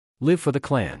Live for the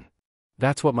clan.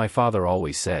 That's what my father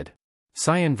always said.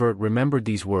 Cyan Vert remembered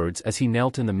these words as he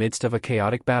knelt in the midst of a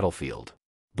chaotic battlefield.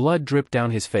 Blood dripped down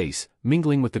his face,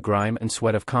 mingling with the grime and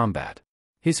sweat of combat.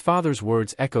 His father's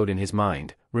words echoed in his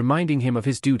mind, reminding him of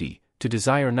his duty, to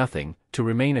desire nothing, to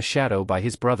remain a shadow by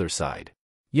his brother's side.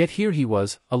 Yet here he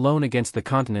was, alone against the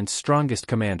continent's strongest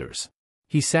commanders.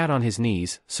 He sat on his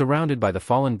knees, surrounded by the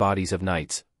fallen bodies of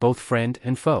knights, both friend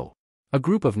and foe. A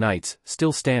group of knights,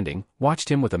 still standing, watched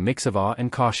him with a mix of awe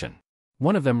and caution.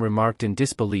 One of them remarked in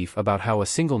disbelief about how a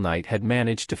single knight had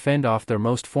managed to fend off their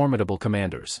most formidable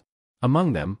commanders.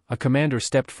 Among them, a commander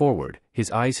stepped forward, his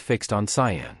eyes fixed on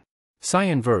Cyan.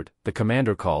 Cyan Vert, the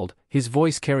commander called, his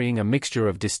voice carrying a mixture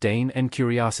of disdain and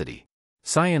curiosity.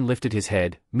 Cyan lifted his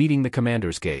head, meeting the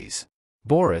commander's gaze.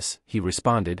 Boris, he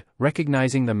responded,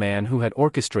 recognizing the man who had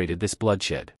orchestrated this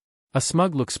bloodshed. A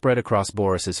smug look spread across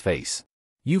Boris's face.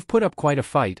 You've put up quite a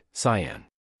fight, Cyan.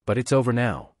 But it's over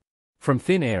now. From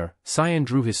thin air, Cyan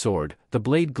drew his sword, the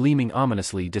blade gleaming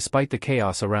ominously despite the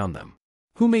chaos around them.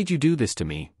 Who made you do this to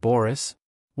me, Boris?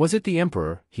 Was it the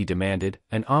Emperor, he demanded,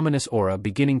 an ominous aura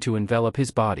beginning to envelop his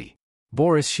body.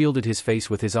 Boris shielded his face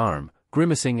with his arm,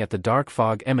 grimacing at the dark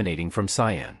fog emanating from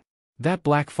Cyan. That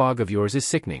black fog of yours is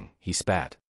sickening, he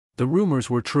spat. The rumors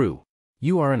were true.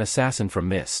 You are an assassin from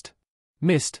Mist.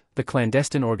 Mist, the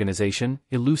clandestine organization,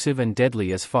 elusive and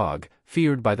deadly as fog,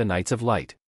 feared by the Knights of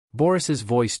Light. Boris's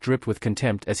voice dripped with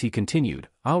contempt as he continued,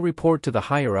 I'll report to the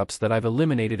higher-ups that I've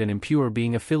eliminated an impure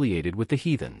being affiliated with the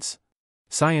heathens.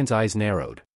 Cyan's eyes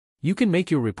narrowed. You can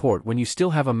make your report when you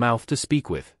still have a mouth to speak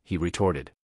with, he retorted.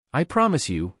 I promise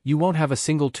you, you won't have a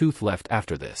single tooth left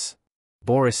after this.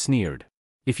 Boris sneered.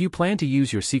 If you plan to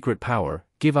use your secret power,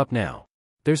 give up now.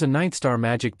 There's a 9-star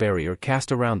magic barrier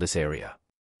cast around this area.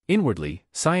 Inwardly,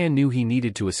 Cyan knew he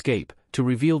needed to escape, to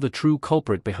reveal the true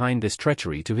culprit behind this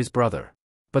treachery to his brother.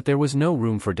 But there was no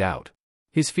room for doubt.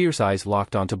 His fierce eyes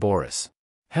locked onto Boris.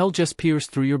 Hell just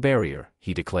pierced through your barrier,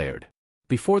 he declared.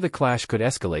 Before the clash could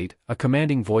escalate, a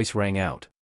commanding voice rang out.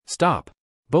 Stop!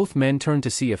 Both men turned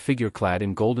to see a figure clad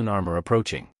in golden armor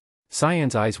approaching.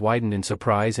 Cyan's eyes widened in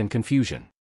surprise and confusion.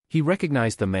 He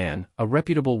recognized the man, a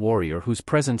reputable warrior whose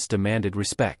presence demanded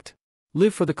respect.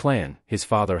 Live for the clan, his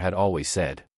father had always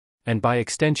said. And by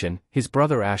extension, his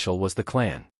brother Ashel was the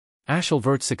clan. Ashel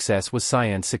Vert's success was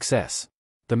Cyan's success.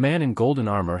 The man in golden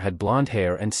armor had blonde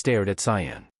hair and stared at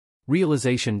Cyan.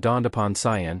 Realization dawned upon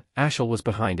Cyan, Ashel was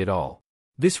behind it all.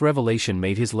 This revelation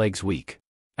made his legs weak.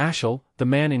 Ashel, the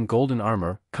man in golden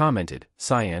armor, commented,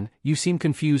 Cyan, you seem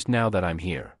confused now that I'm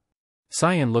here.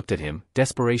 Cyan looked at him,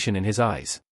 desperation in his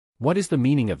eyes. What is the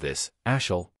meaning of this,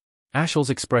 Ashel?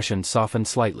 Ashel's expression softened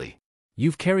slightly.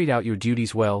 You've carried out your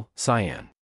duties well, Cyan.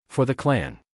 For the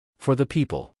clan. For the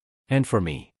people. And for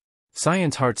me.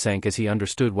 Cyan's heart sank as he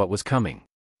understood what was coming.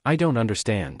 I don't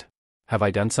understand. Have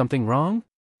I done something wrong?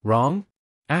 Wrong?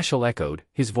 Ashel echoed,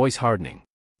 his voice hardening.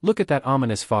 Look at that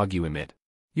ominous fog you emit.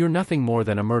 You're nothing more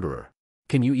than a murderer.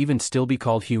 Can you even still be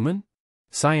called human?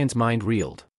 Cyan's mind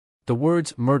reeled. The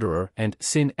words murderer and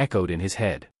sin echoed in his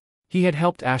head. He had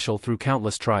helped Ashel through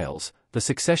countless trials, the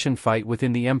succession fight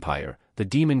within the Empire, the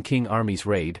Demon King army's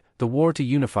raid, the war to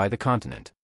unify the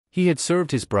continent. He had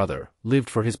served his brother, lived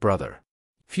for his brother.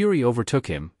 Fury overtook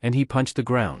him, and he punched the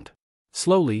ground.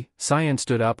 Slowly, Cyan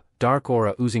stood up, dark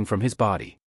aura oozing from his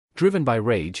body. Driven by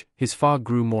rage, his fog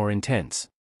grew more intense.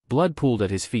 Blood pooled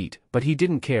at his feet, but he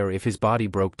didn't care if his body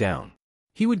broke down.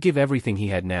 He would give everything he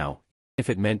had now, if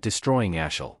it meant destroying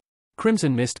Ashel.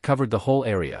 Crimson mist covered the whole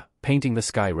area, painting the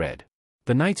sky red.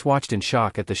 The knights watched in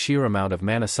shock at the sheer amount of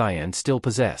mana Cyan still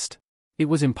possessed. It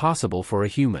was impossible for a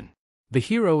human. The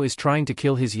hero is trying to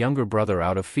kill his younger brother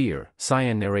out of fear,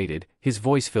 Cyan narrated, his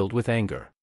voice filled with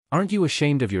anger. Aren't you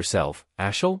ashamed of yourself,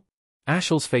 Ashel?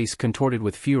 Ashel's face contorted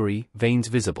with fury, veins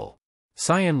visible.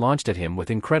 Cyan launched at him with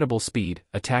incredible speed,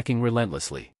 attacking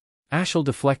relentlessly. Ashel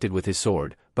deflected with his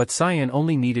sword, but Cyan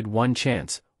only needed one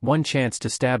chance to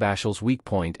stab Ashel's weak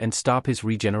point and stop his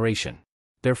regeneration.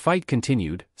 Their fight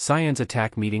continued, Cyan's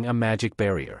attack meeting a magic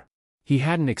barrier. He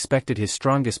hadn't expected his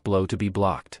strongest blow to be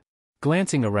blocked.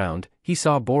 Glancing around, he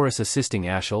saw Boris assisting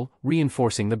Ashel,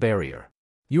 reinforcing the barrier.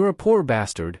 You're a poor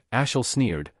bastard, Ashel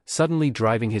sneered, suddenly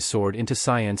driving his sword into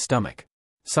Cyan's stomach.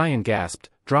 Cyan gasped,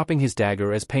 dropping his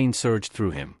dagger as pain surged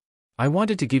through him. I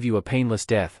wanted to give you a painless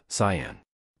death, Cyan.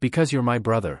 Because you're my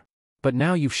brother. But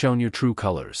now you've shown your true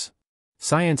colors.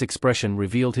 Cyan's expression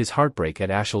revealed his heartbreak at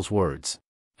Ashel's words.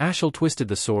 Ashel twisted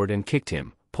the sword and kicked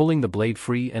him, pulling the blade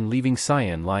free and leaving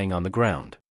Cyan lying on the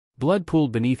ground. Blood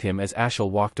pooled beneath him as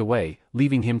Ashel walked away,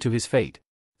 leaving him to his fate.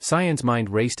 Cyan's mind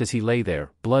raced as he lay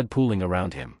there, blood pooling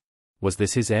around him. Was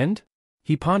this his end?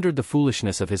 He pondered the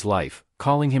foolishness of his life,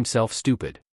 calling himself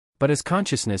stupid. But as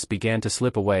consciousness began to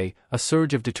slip away, a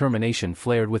surge of determination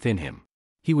flared within him.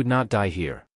 He would not die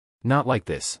here. Not like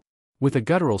this. With a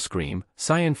guttural scream,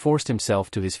 Cyan forced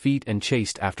himself to his feet and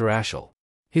chased after Ashel.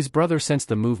 His brother sensed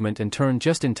the movement and turned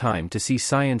just in time to see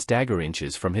Cyan's dagger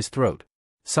inches from his throat.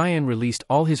 Cyan released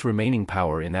all his remaining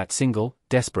power in that single,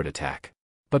 desperate attack.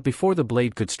 But before the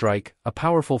blade could strike, a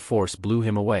powerful force blew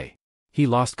him away. He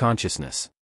lost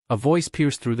consciousness. A voice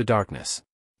pierced through the darkness.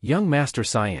 "Young Master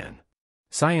Cyan."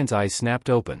 Cyan's eyes snapped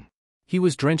open. He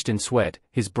was drenched in sweat,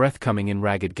 his breath coming in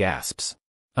ragged gasps.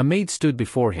 A maid stood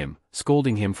before him,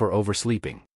 scolding him for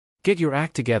oversleeping. "Get your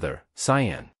act together,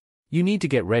 Cyan. You need to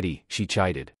get ready," she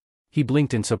chided. He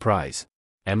blinked in surprise.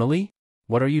 "Emily?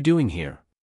 What are you doing here?"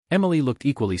 Emily looked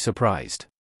equally surprised.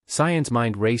 Cyan's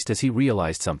mind raced as he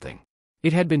realized something.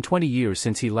 It had been 20 years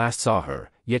since he last saw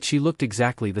her, yet she looked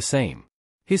exactly the same.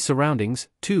 His surroundings,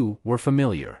 too, were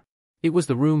familiar. It was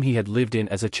the room he had lived in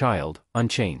as a child,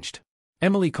 unchanged.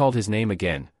 Emily called his name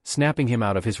again, snapping him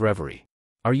out of his reverie.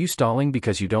 "Are you stalling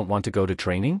because you don't want to go to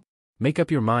training? Make up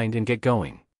your mind and get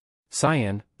going."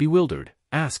 Cyan, bewildered,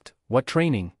 asked, "What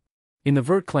training?" In the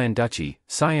Vert clan duchy,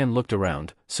 Cyan looked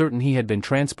around, certain he had been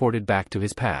transported back to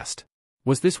his past.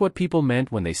 Was this what people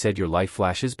meant when they said your life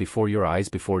flashes before your eyes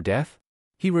before death?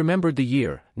 He remembered the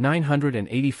year,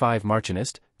 985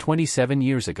 Marchinist, 27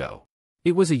 years ago.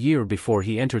 It was a year before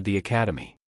he entered the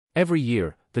academy. Every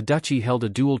year, the duchy held a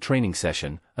dual training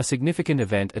session, a significant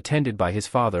event attended by his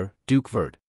father, Duke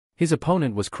Vert. His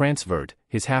opponent was Krantz Vert,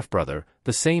 his half-brother,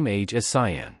 the same age as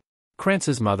Cyan.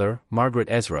 Krantz's mother, Margaret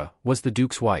Ezra, was the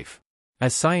duke's wife.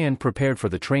 As Cyan prepared for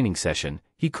the training session,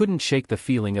 he couldn't shake the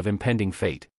feeling of impending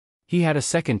fate. He had a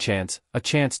second chance, a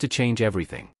chance to change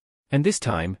everything. And this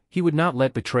time, he would not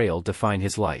let betrayal define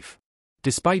his life.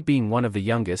 Despite being one of the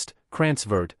youngest, Krantz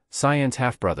Vert, Cyan's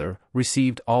half-brother,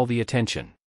 received all the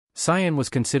attention. Cyan was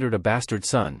considered a bastard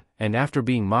son, and after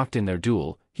being mocked in their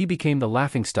duel, he became the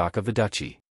laughingstock of the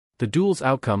duchy. The duel's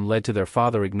outcome led to their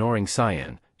father ignoring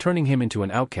Cyan, turning him into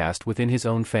an outcast within his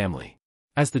own family.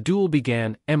 As the duel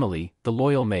began, Emily, the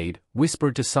loyal maid,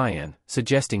 whispered to Cyan,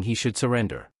 suggesting he should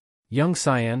surrender. Young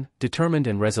Cyan, determined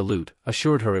and resolute,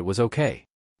 assured her it was okay.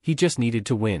 He just needed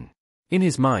to win. In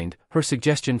his mind, her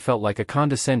suggestion felt like a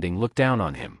condescending look down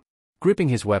on him. Gripping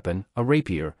his weapon, a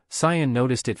rapier, Cyan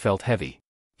noticed it felt heavy.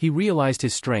 He realized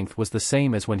his strength was the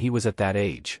same as when he was at that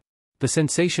age. The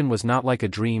sensation was not like a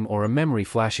dream or a memory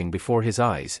flashing before his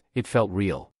eyes, it felt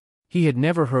real. He had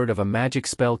never heard of a magic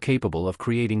spell capable of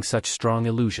creating such strong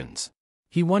illusions.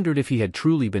 He wondered if he had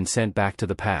truly been sent back to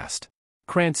the past.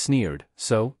 Krantz sneered,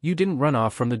 "So, you didn't run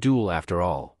off from the duel after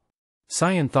all."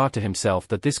 Cyan thought to himself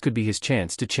that this could be his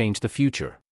chance to change the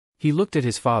future. He looked at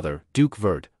his father, Duke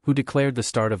Vert, who declared the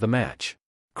start of the match.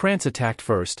 Krantz attacked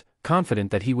first,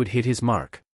 confident that he would hit his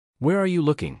mark. "Where are you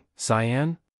looking,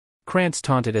 Cyan?" Krantz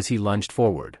taunted as he lunged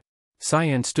forward.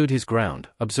 Cyan stood his ground,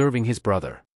 observing his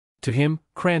brother. To him,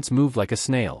 Krantz moved like a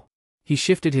snail. He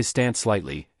shifted his stance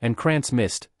slightly, and Krantz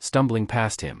missed, stumbling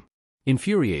past him.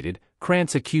 Infuriated,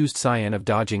 Krantz accused Cyan of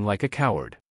dodging like a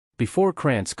coward. Before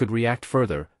Krantz could react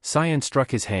further, Cyan struck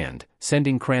his hand,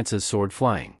 sending Krantz's sword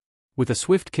flying. With a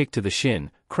swift kick to the shin,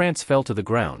 Krantz fell to the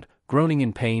ground, groaning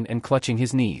in pain and clutching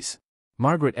his knees.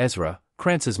 Margaret Ezra,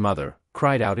 Krantz's mother,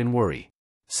 cried out in worry.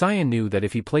 Cyan knew that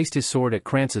if he placed his sword at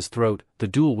Krantz's throat, the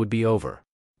duel would be over.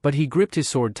 But he gripped his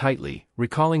sword tightly,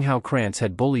 recalling how Krantz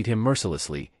had bullied him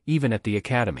mercilessly, even at the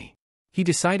academy. He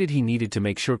decided he needed to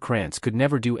make sure Krantz could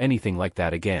never do anything like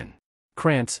that again.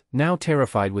 Krantz, now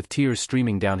terrified with tears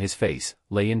streaming down his face,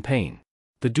 lay in pain.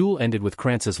 The duel ended with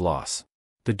Krantz's loss.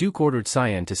 The Duke ordered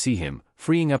Cyan to see him,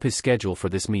 freeing up his schedule for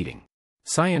this meeting.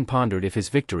 Cyan pondered if his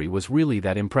victory was really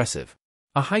that impressive.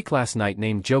 A high-class knight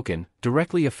named Jokin,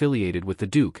 directly affiliated with the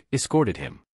Duke, escorted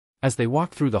him. As they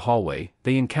walked through the hallway,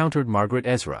 they encountered Margaret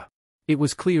Ezra. It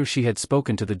was clear she had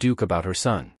spoken to the Duke about her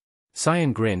son.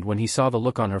 Cyan grinned when he saw the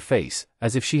look on her face,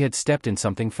 as if she had stepped in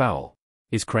something foul.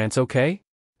 "Is Krantz okay?"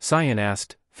 Cyan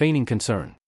asked, feigning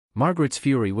concern. Margaret's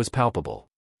fury was palpable.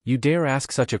 "You dare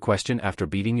ask such a question after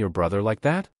beating your brother like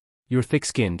that? You're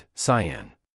thick-skinned,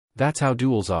 Cyan. That's how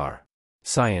duels are,"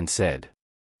 Cyan said.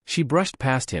 She brushed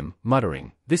past him,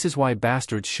 muttering, "This is why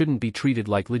bastards shouldn't be treated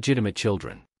like legitimate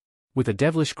children." With a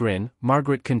devilish grin,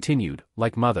 Margaret continued,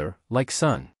 "Like mother, like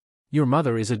son. Your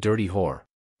mother is a dirty whore.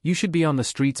 You should be on the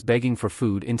streets begging for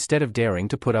food instead of daring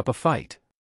to put up a fight."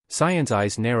 Cyan's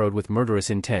eyes narrowed with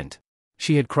murderous intent.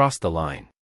 She had crossed the line.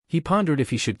 He pondered if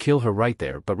he should kill her right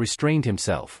there but restrained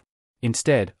himself.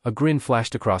 Instead, a grin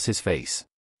flashed across his face.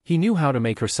 He knew how to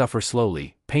make her suffer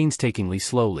slowly, painstakingly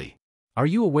slowly. "Are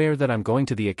you aware that I'm going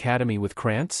to the academy with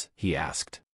Krantz?" he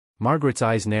asked. Margaret's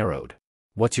eyes narrowed.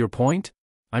 "What's your point?"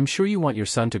 I'm sure you want your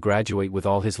son to graduate with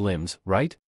all his limbs,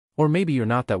 right? Or maybe you're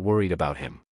not that worried about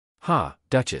him. Ha,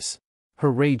 Duchess.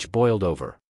 Her rage boiled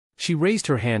over. She raised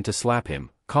her hand to slap him,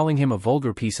 calling him a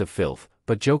vulgar piece of filth,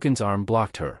 but Jokin's arm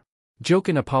blocked her.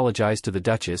 Jokin apologized to the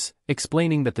Duchess,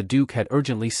 explaining that the Duke had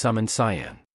urgently summoned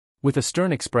Cyan. With a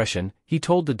stern expression, he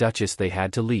told the Duchess they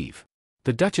had to leave.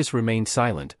 The Duchess remained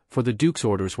silent, for the Duke's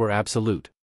orders were absolute.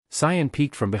 Cyan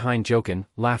peeked from behind Jokin,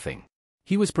 laughing.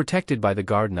 He was protected by the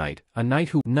guard knight, a knight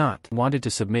who not wanted to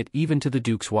submit even to the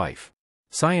Duke's wife.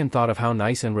 Cyan thought of how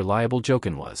nice and reliable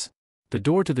Jokin was. The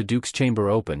door to the Duke's chamber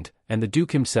opened, and the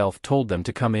Duke himself told them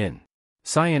to come in.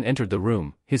 Cyan entered the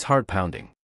room, his heart pounding.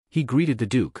 He greeted the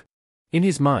Duke. In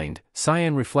his mind,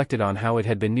 Cyan reflected on how it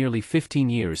had been nearly 15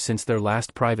 years since their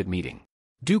last private meeting.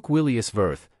 Duke Willius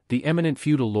Verth, the eminent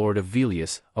feudal lord of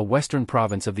Velius, a western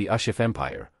province of the Ushif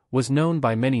Empire, was known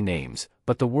by many names,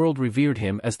 but the world revered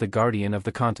him as the guardian of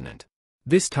the continent.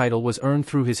 This title was earned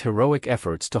through his heroic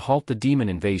efforts to halt the demon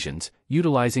invasions,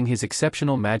 utilizing his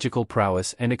exceptional magical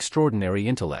prowess and extraordinary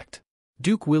intellect.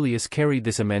 Duke Willius carried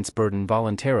this immense burden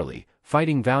voluntarily,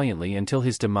 fighting valiantly until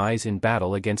his demise in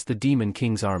battle against the Demon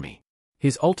King's army.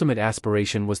 His ultimate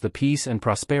aspiration was the peace and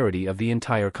prosperity of the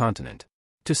entire continent.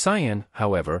 To Cyan,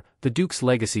 however, the Duke's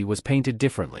legacy was painted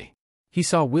differently. He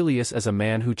saw Willius as a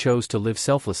man who chose to live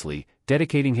selflessly,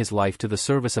 dedicating his life to the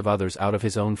service of others out of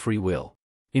his own free will.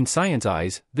 In Cyan's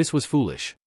eyes, this was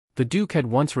foolish. The Duke had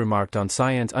once remarked on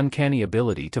Cyan's uncanny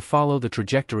ability to follow the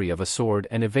trajectory of a sword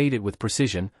and evade it with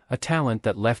precision, a talent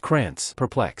that left Krenz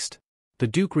perplexed. The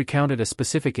Duke recounted a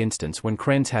specific instance when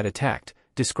Krenz had attacked,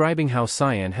 describing how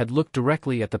Cyan had looked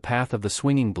directly at the path of the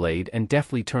swinging blade and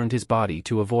deftly turned his body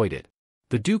to avoid it.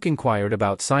 The Duke inquired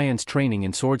about Cyan's training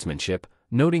in swordsmanship,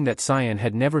 noting that Cyan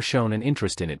had never shown an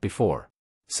interest in it before.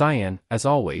 Cyan, as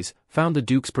always, found the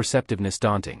Duke's perceptiveness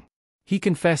daunting. He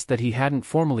confessed that he hadn't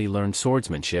formally learned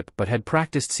swordsmanship but had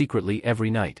practiced secretly every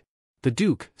night. The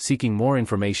Duke, seeking more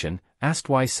information, asked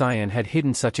why Cyan had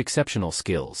hidden such exceptional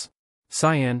skills.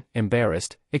 Cyan,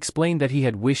 embarrassed, explained that he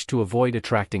had wished to avoid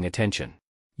attracting attention.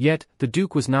 Yet, the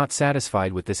Duke was not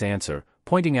satisfied with this answer,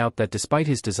 pointing out that despite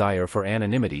his desire for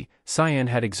anonymity, Cyan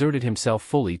had exerted himself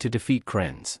fully to defeat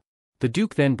Krenz. The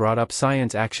Duke then brought up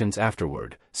Cyan's actions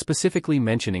afterward, specifically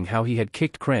mentioning how he had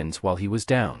kicked Krenz while he was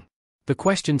down. The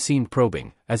question seemed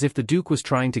probing, as if the Duke was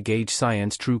trying to gauge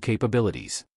Cyan's true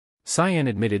capabilities. Cyan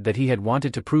admitted that he had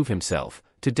wanted to prove himself,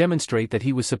 to demonstrate that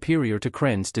he was superior to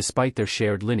Krenz despite their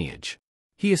shared lineage.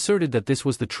 He asserted that this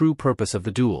was the true purpose of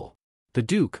the duel. The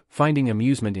Duke, finding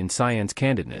amusement in Cyan's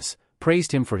candidness,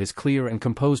 praised him for his clear and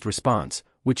composed response,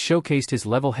 which showcased his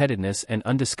level-headedness and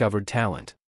undiscovered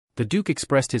talent. The Duke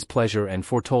expressed his pleasure and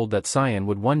foretold that Cyan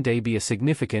would one day be a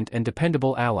significant and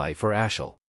dependable ally for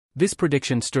Ashel. This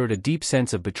prediction stirred a deep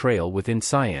sense of betrayal within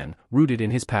Cyan, rooted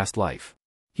in his past life.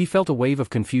 He felt a wave of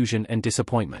confusion and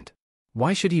disappointment.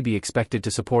 Why should he be expected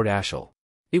to support Ashel?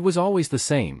 It was always the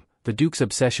same, the Duke's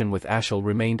obsession with Ashel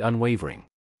remained unwavering.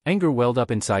 Anger welled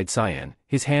up inside Cyan,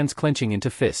 his hands clenching into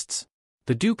fists.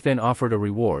 The Duke then offered a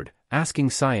reward, asking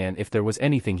Cyan if there was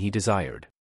anything he desired.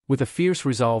 With a fierce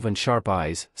resolve and sharp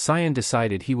eyes, Cyan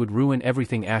decided he would ruin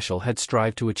everything Ashel had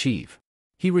strived to achieve.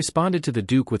 He responded to the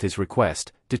Duke with his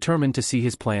request, determined to see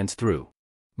his plans through.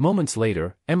 Moments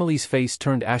later, Emily's face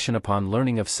turned ashen upon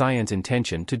learning of Cyan's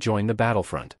intention to join the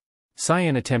battlefront.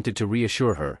 Cyan attempted to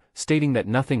reassure her, stating that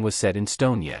nothing was set in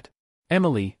stone yet.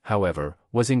 Emily, however,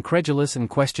 was incredulous and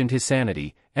questioned his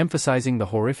sanity, emphasizing the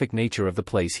horrific nature of the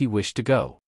place he wished to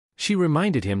go. She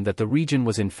reminded him that the region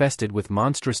was infested with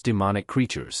monstrous demonic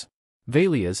creatures.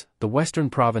 Velias, the western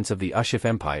province of the Ushif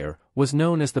Empire, was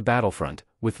known as the battlefront,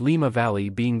 with Lima Valley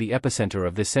being the epicenter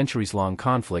of this centuries-long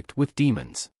conflict with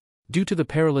demons. Due to the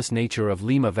perilous nature of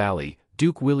Lima Valley,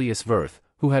 Duke Willius Verth,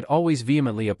 who had always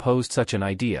vehemently opposed such an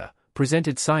idea,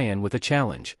 presented Cyan with a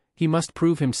challenge. He must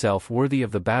prove himself worthy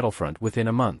of the battlefront within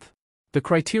a month. The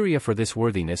criteria for this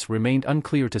worthiness remained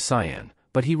unclear to Cyan,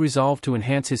 but he resolved to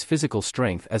enhance his physical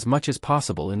strength as much as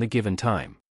possible in the given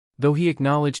time. Though he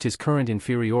acknowledged his current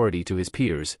inferiority to his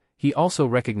peers, he also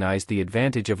recognized the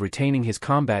advantage of retaining his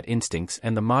combat instincts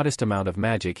and the modest amount of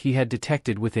magic he had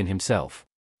detected within himself.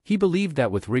 He believed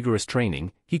that with rigorous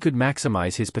training, he could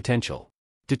maximize his potential.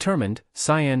 Determined,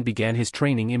 Cyan began his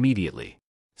training immediately.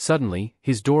 Suddenly,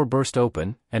 his door burst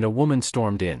open, and a woman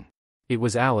stormed in. It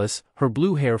was Alice, her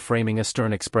blue hair framing a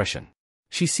stern expression.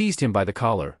 She seized him by the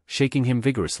collar, shaking him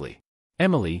vigorously.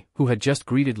 Emily, who had just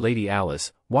greeted Lady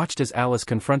Alice, watched as Alice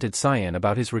confronted Cyan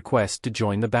about his request to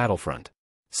join the battlefront.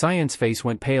 Cyan's face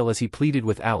went pale as he pleaded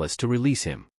with Alice to release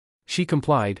him. She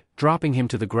complied, dropping him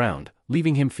to the ground,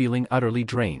 leaving him feeling utterly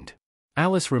drained.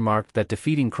 Alice remarked that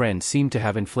defeating Krenz seemed to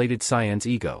have inflated Cyan's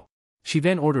ego. She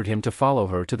then ordered him to follow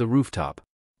her to the rooftop.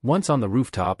 Once on the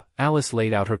rooftop, Alice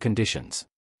laid out her conditions.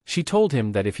 She told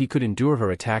him that if he could endure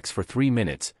her attacks for 3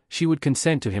 minutes, she would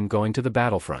consent to him going to the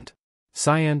battlefront.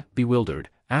 Cyan, bewildered,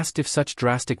 asked if such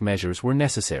drastic measures were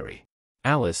necessary.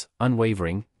 Alice,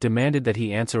 unwavering, demanded that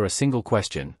he answer a single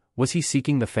question: was he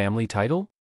seeking the family title?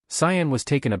 Cyan was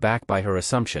taken aback by her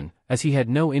assumption, as he had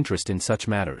no interest in such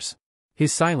matters.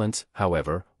 His silence,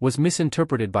 however, was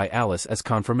misinterpreted by Alice as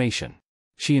confirmation.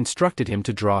 She instructed him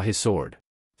to draw his sword.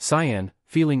 Cyan,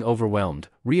 feeling overwhelmed,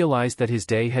 realized that his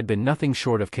day had been nothing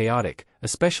short of chaotic,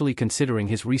 especially considering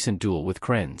his recent duel with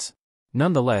Krenz.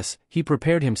 Nonetheless, he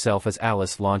prepared himself as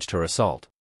Alice launched her assault.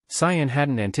 Cyan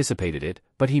hadn't anticipated it,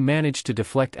 but he managed to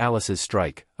deflect Alice's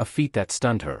strike, a feat that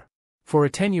stunned her. For a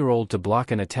 10-year-old to block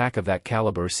an attack of that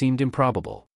caliber seemed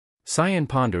improbable. Cyan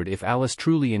pondered if Alice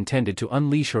truly intended to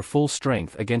unleash her full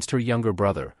strength against her younger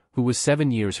brother, who was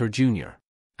 7 years her junior.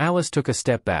 Alice took a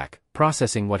step back,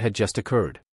 processing what had just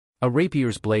occurred. A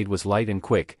rapier's blade was light and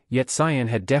quick, yet Cyan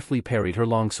had deftly parried her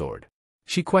longsword.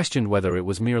 She questioned whether it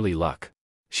was merely luck.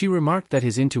 She remarked that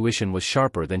his intuition was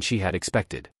sharper than she had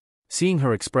expected. Seeing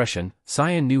her expression,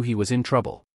 Cyan knew he was in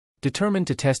trouble. Determined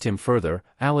to test him further,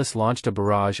 Alice launched a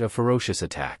barrage of ferocious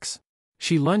attacks.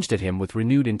 She lunged at him with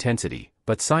renewed intensity,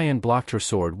 but Cyan blocked her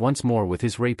sword once more with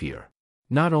his rapier.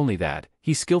 Not only that,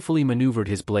 he skillfully maneuvered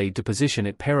his blade to position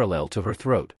it parallel to her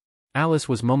throat. Alice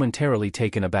was momentarily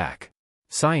taken aback.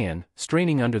 Cyan,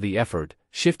 straining under the effort,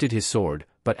 shifted his sword,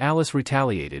 but Alice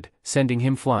retaliated, sending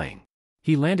him flying.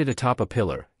 He landed atop a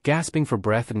pillar, gasping for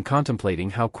breath and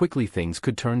contemplating how quickly things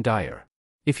could turn dire.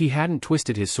 If he hadn't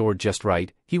twisted his sword just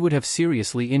right, he would have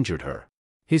seriously injured her.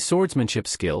 His swordsmanship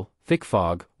skill, thick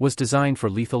fog, was designed for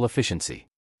lethal efficiency.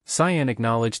 Cyan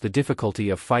acknowledged the difficulty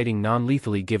of fighting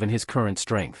non-lethally given his current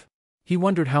strength. He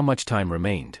wondered how much time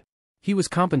remained. He was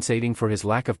compensating for his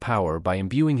lack of power by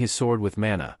imbuing his sword with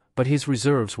mana, but his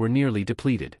reserves were nearly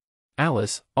depleted.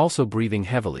 Alice, also breathing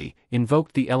heavily,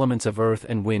 invoked the elements of earth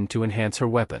and wind to enhance her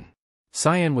weapon.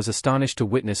 Cyan was astonished to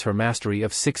witness her mastery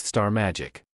of sixth-star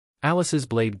magic. Alice's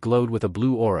blade glowed with a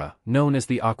blue aura, known as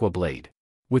the Aqua Blade.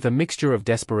 With a mixture of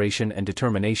desperation and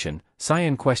determination,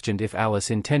 Cyan questioned if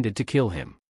Alice intended to kill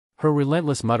him. Her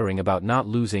relentless muttering about not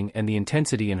losing and the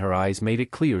intensity in her eyes made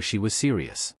it clear she was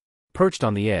serious. Perched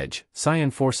on the edge,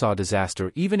 Cyan foresaw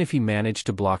disaster even if he managed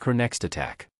to block her next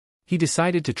attack. He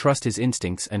decided to trust his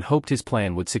instincts and hoped his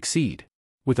plan would succeed.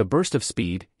 With a burst of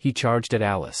speed, he charged at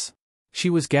Alice. She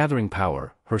was gathering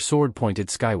power, her sword pointed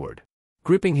skyward.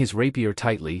 Gripping his rapier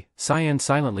tightly, Cyan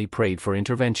silently prayed for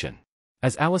intervention.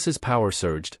 As Alice's power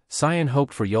surged, Cyan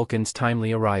hoped for Yulkin's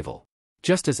timely arrival.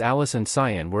 Just as Alice and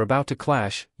Cyan were about to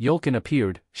clash, Yulkin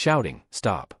appeared, shouting,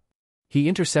 "Stop!" He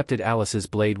intercepted Alice's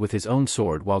blade with his own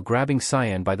sword while grabbing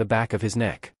Cyan by the back of his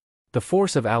neck. The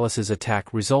force of Alice's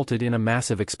attack resulted in a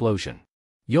massive explosion.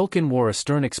 Yulkin wore a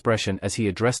stern expression as he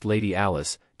addressed Lady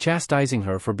Alice, chastising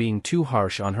her for being too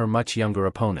harsh on her much younger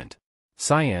opponent.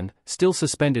 Cyan, still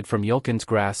suspended from Yulkin's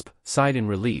grasp, sighed in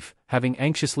relief, having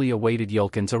anxiously awaited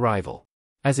Yulkin's arrival.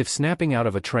 As if snapping out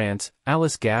of a trance,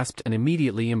 Alice gasped and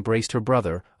immediately embraced her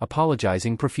brother,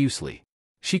 apologizing profusely.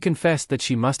 She confessed that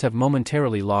she must have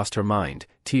momentarily lost her mind,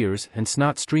 tears and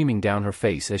snot streaming down her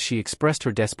face as she expressed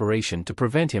her desperation to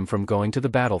prevent him from going to the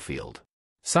battlefield.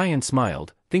 Cyan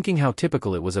smiled, thinking how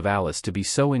typical it was of Alice to be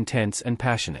so intense and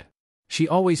passionate. She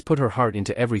always put her heart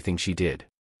into everything she did.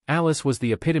 Alice was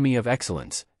the epitome of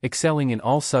excellence, excelling in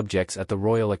all subjects at the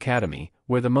Royal Academy,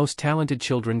 where the most talented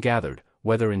children gathered,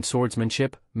 whether in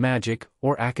swordsmanship, magic,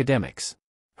 or academics.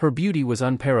 Her beauty was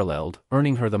unparalleled,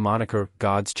 earning her the moniker,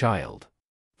 God's Child.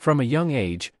 From a young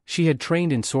age, she had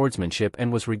trained in swordsmanship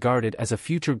and was regarded as a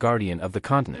future guardian of the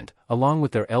continent, along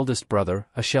with their eldest brother,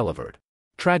 Ashelivert.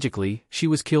 Tragically, she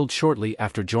was killed shortly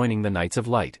after joining the Knights of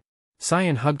Light.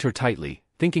 Cyan hugged her tightly,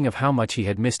 thinking of how much he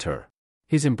had missed her.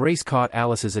 His embrace caught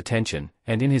Alice's attention,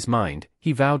 and in his mind,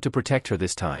 he vowed to protect her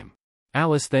this time.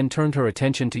 Alice then turned her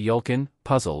attention to Yulkin,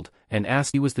 puzzled, and asked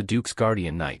if he was the Duke's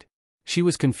guardian knight. She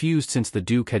was confused since the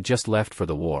Duke had just left for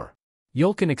the war.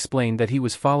 Yulkin explained that he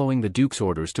was following the Duke's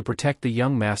orders to protect the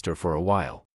young master for a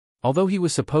while. Although he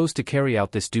was supposed to carry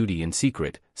out this duty in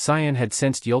secret, Cyan had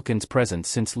sensed Yulkin's presence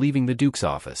since leaving the Duke's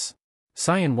office.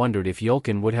 Cyan wondered if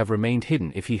Yulkin would have remained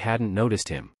hidden if he hadn't noticed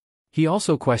him. He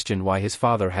also questioned why his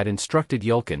father had instructed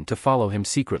Yulkin to follow him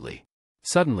secretly.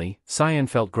 Suddenly, Cyan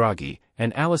felt groggy,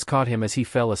 and Alice caught him as he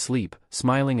fell asleep,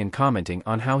 smiling and commenting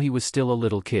on how he was still a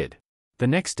little kid. The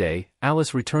next day,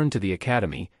 Alice returned to the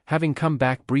academy, having come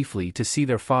back briefly to see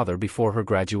their father before her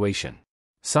graduation.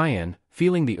 Cyan,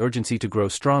 feeling the urgency to grow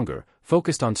stronger,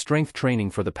 focused on strength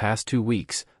training for the past 2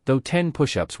 weeks, though 10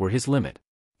 push-ups were his limit.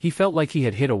 He felt like he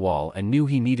had hit a wall and knew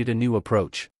he needed a new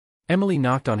approach. Emily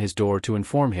knocked on his door to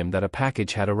inform him that a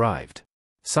package had arrived.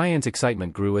 Cyan's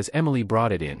excitement grew as Emily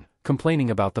brought it in, complaining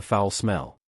about the foul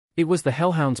smell. It was the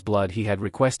hellhound's blood he had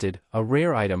requested, a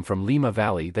rare item from Lima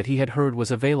Valley that he had heard was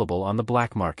available on the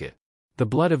black market. The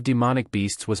blood of demonic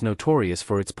beasts was notorious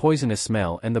for its poisonous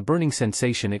smell and the burning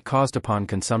sensation it caused upon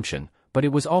consumption, but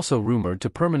it was also rumored to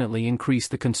permanently increase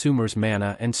the consumer's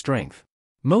mana and strength.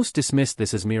 Most dismissed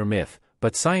this as mere myth,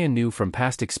 but Cyan knew from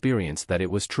past experience that it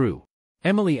was true.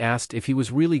 Emily asked if he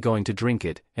was really going to drink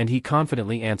it, and he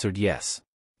confidently answered yes.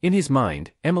 In his mind,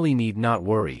 Emily need not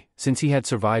worry, since he had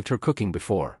survived her cooking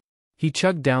before. He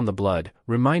chugged down the blood,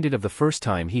 reminded of the first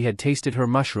time he had tasted her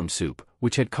mushroom soup,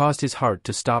 which had caused his heart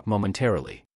to stop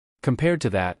momentarily. Compared to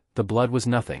that, the blood was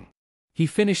nothing. He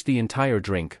finished the entire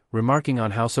drink, remarking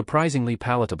on how surprisingly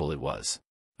palatable it was.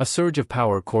 A surge of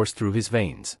power coursed through his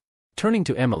veins. Turning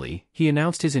to Emily, he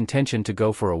announced his intention to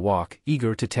go for a walk,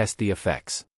 eager to test the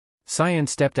effects. Cyan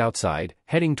stepped outside,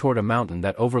 heading toward a mountain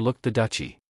that overlooked the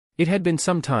duchy. It had been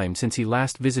some time since he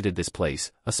last visited this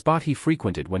place, a spot he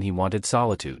frequented when he wanted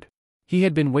solitude. He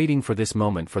had been waiting for this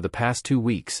moment for the past 2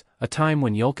 weeks, a time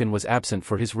when Yulkin was absent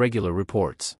for his regular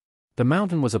reports. The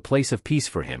mountain was a place of peace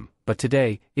for him, but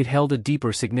today, it held a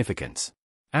deeper significance.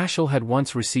 Ashel had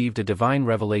once received a divine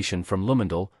revelation from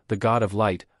Lumendal, the god of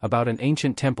light, about an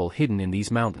ancient temple hidden in these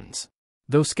mountains.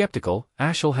 Though skeptical,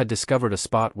 Ashel had discovered a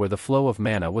spot where the flow of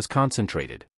mana was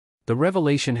concentrated. The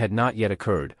revelation had not yet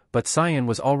occurred, but Cyan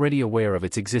was already aware of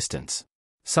its existence.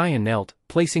 Cyan knelt,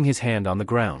 placing his hand on the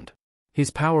ground.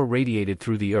 His power radiated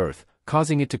through the earth,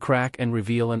 causing it to crack and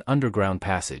reveal an underground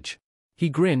passage. He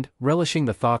grinned, relishing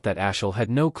the thought that Ashel had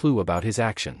no clue about his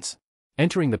actions.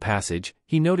 Entering the passage,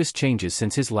 he noticed changes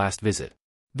since his last visit.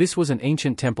 This was an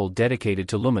ancient temple dedicated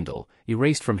to Lumendal,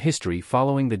 erased from history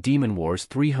following the demon wars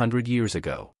 300 years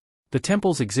ago. The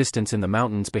temple's existence in the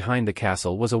mountains behind the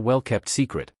castle was a well-kept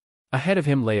secret. Ahead of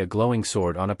him lay a glowing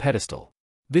sword on a pedestal.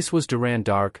 This was Duran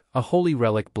Dark, a holy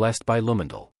relic blessed by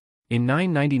Lumendal. In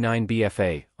 999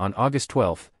 BFA, on August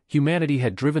 12, humanity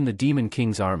had driven the Demon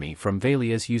King's army from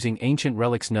Valias using ancient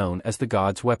relics known as the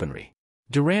God's Weaponry.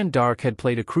 Duran Dark had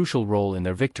played a crucial role in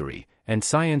their victory, and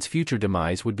Cyan's future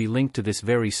demise would be linked to this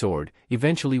very sword,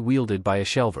 eventually wielded by a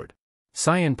Shelvard.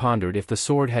 Cyan pondered if the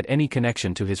sword had any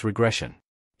connection to his regression.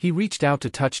 He reached out to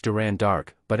touch Duran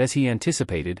Dark, but as he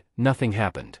anticipated, nothing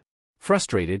happened.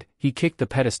 Frustrated, he kicked the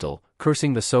pedestal,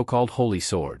 cursing the so-called holy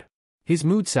sword. His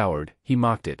mood soured, he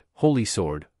mocked it, "Holy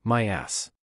sword, my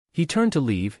ass." He turned to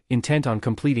leave, intent on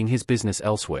completing his business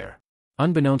elsewhere.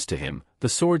 Unbeknownst to him, the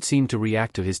sword seemed to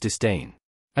react to his disdain.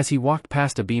 As he walked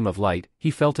past a beam of light, he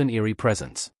felt an eerie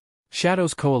presence.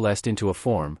 Shadows coalesced into a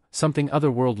form, something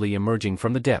otherworldly emerging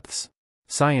from the depths.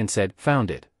 Cyan said,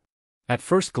 "Found it." At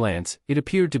first glance, it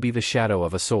appeared to be the shadow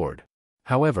of a sword.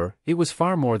 However, it was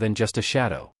far more than just a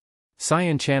shadow.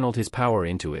 Cyan channeled his power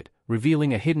into it,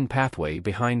 revealing a hidden pathway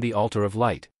behind the altar of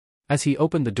light. As he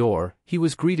opened the door, he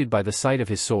was greeted by the sight of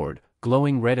his sword,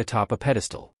 glowing red atop a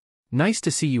pedestal. "Nice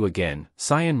to see you again,"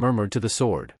 Cyan murmured to the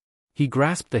sword. He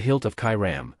grasped the hilt of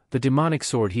Kyram, the demonic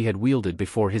sword he had wielded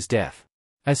before his death.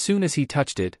 As soon as he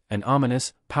touched it, an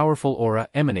ominous, powerful aura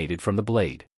emanated from the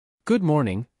blade. "Good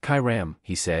morning, Kyram,"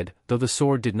 he said, though the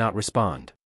sword did not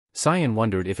respond. Cyan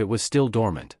wondered if it was still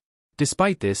dormant.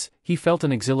 Despite this, he felt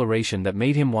an exhilaration that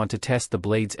made him want to test the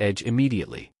blade's edge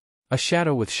immediately. A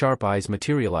shadow with sharp eyes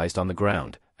materialized on the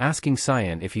ground, asking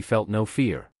Cyan if he felt no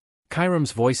fear.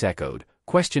 Kyram's voice echoed,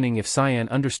 questioning if Cyan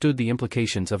understood the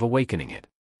implications of awakening it.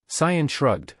 Cyan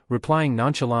shrugged, replying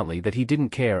nonchalantly that he didn't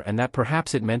care and that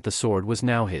perhaps it meant the sword was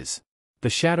now his. The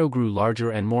shadow grew larger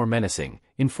and more menacing,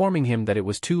 informing him that it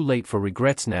was too late for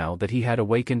regrets now that he had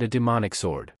awakened a demonic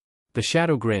sword. The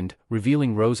shadow grinned,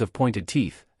 revealing rows of pointed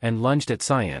teeth, and lunged at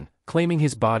Cyan, claiming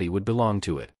his body would belong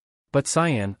to it. But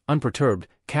Cyan, unperturbed,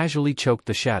 casually choked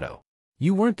the shadow.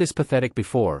 "You weren't this pathetic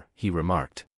before," he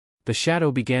remarked. The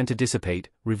shadow began to dissipate,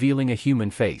 revealing a human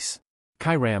face.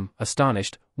 Kyram,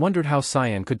 astonished, wondered how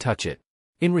Cyan could touch it.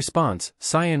 In response,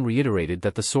 Cyan reiterated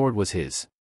that the sword was his.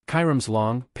 Kyram's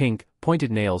long, pink,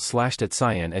 pointed nails slashed at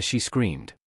Cyan as she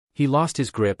screamed. He lost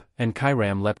his grip, and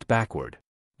Kyram leapt backward.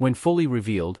 When fully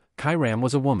revealed, Kyram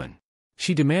was a woman.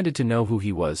 She demanded to know who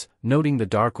he was, noting the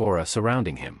dark aura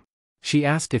surrounding him. She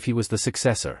asked if he was the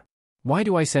successor. "Why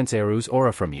do I sense Eru's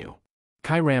aura from you?"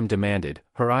 Kyram demanded,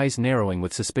 her eyes narrowing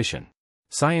with suspicion.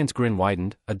 Cyan's grin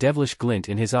widened, a devilish glint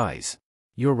in his eyes.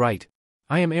 "You're right.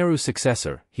 I am Eru's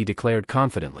successor," he declared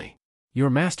confidently. "Your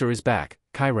master is back,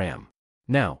 Kyram.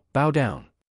 Now, bow down."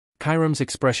 Kyram's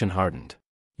expression hardened.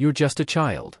 "You're just a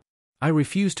child. I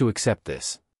refuse to accept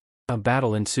this." A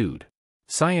battle ensued.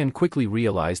 Cyan quickly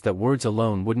realized that words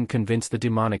alone wouldn't convince the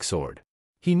demonic sword.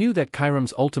 He knew that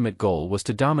Kairam's ultimate goal was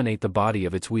to dominate the body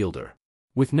of its wielder.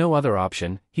 With no other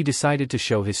option, he decided to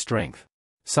show his strength.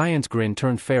 Cyan's grin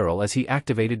turned feral as he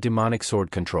activated demonic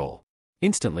sword control.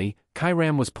 Instantly,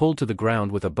 Kairam was pulled to the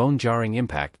ground with a bone-jarring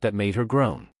impact that made her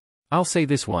groan. "I'll say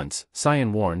this once,"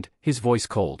 Cyan warned, his voice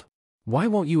cold. "Why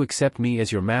won't you accept me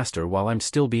as your master while I'm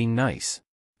still being nice?"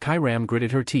 Kairam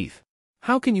gritted her teeth.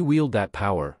 "How can you wield that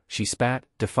power?" she spat,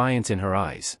 defiance in her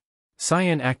eyes.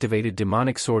 Cyan activated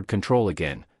demonic sword control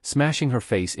again, smashing her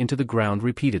face into the ground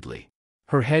repeatedly.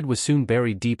 Her head was soon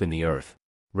buried deep in the earth.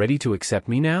 "Ready to accept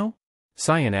me now?"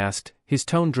 Cyan asked, his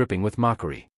tone dripping with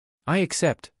mockery. "I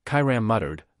accept," Kairam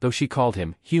muttered, though she called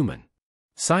him human.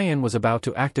 Cyan was about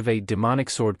to activate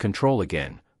demonic sword control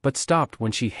again, but stopped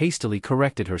when she hastily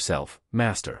corrected herself,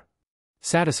 "Master."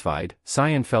 Satisfied,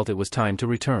 Cyan felt it was time to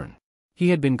return. He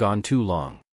had been gone too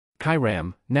long.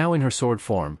 Kairam, now in her sword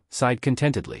form, sighed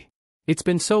contentedly. "It's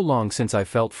been so long since I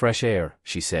felt fresh air,"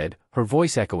 she said, her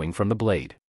voice echoing from the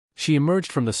blade. She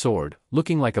emerged from the sword,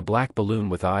 looking like a black balloon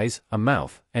with eyes, a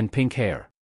mouth, and pink hair.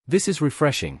 "This is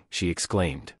refreshing," she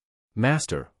exclaimed.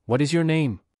 "Master, what is your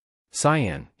name?"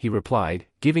 "Cyan," he replied,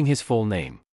 giving his full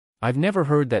name. "I've never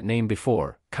heard that name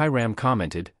before," Kairam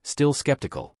commented, still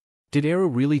skeptical. "Did Eru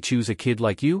really choose a kid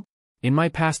like you?" "In my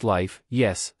past life,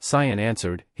 yes," Cyan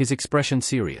answered, his expression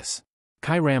serious.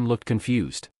 Kairam looked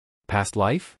confused. "Past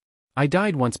life?" "I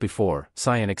died once before,"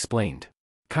 Cyan explained.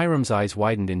 Kairam's eyes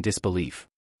widened in disbelief.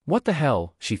 "What the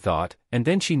hell?" she thought, and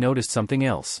then she noticed something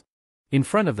else. In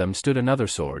front of them stood another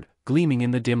sword, gleaming in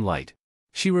the dim light.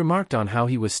 She remarked on how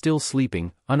he was still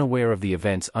sleeping, unaware of the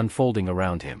events unfolding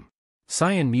around him.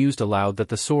 Cyan mused aloud that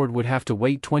the sword would have to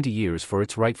wait 20 years for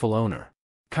its rightful owner.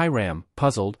 Kairam,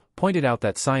 puzzled, pointed out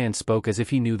that Cyan spoke as if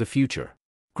he knew the future.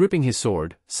 Gripping his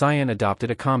sword, Cyan adopted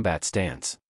a combat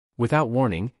stance. Without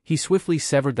warning, he swiftly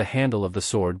severed the handle of the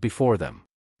sword before them.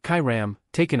 Kairam,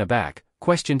 taken aback,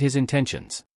 questioned his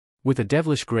intentions. With a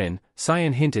devilish grin,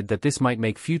 Cyan hinted that this might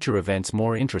make future events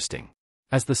more interesting.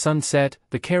 As the sun set,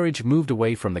 the carriage moved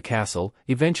away from the castle,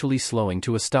 eventually slowing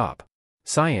to a stop.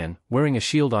 Cyan, wearing a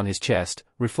shield on his chest,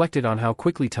 reflected on how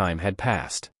quickly time had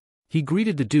passed. He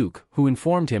greeted the Duke, who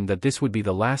informed him that this would be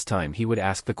the last time he would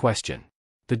ask the question.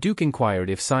 The Duke inquired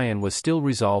if Cyan was still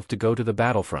resolved to go to the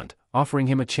battlefront, offering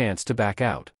him a chance to back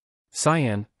out.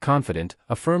 Cyan, confident,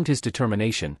 affirmed his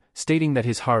determination, stating that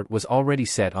his heart was already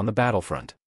set on the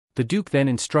battlefront. The Duke then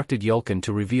instructed Yulkin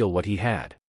to reveal what he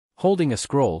had. Holding a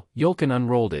scroll, Yulkin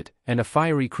unrolled it, and a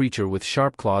fiery creature with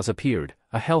sharp claws appeared,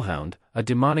 a hellhound, a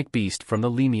demonic beast from the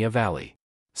Limia Valley.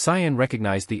 Cyan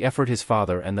recognized the effort his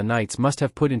father and the knights must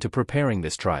have put into preparing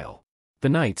this trial. The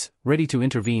knights, ready to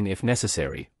intervene if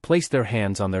necessary, placed their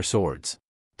hands on their swords.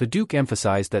 The Duke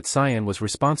emphasized that Cyan was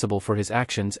responsible for his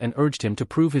actions and urged him to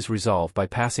prove his resolve by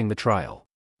passing the trial.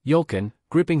 Yulkin,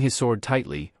 gripping his sword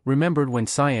tightly, remembered when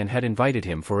Cyan had invited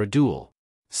him for a duel.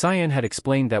 Cyan had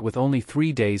explained that with only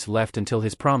 3 days left until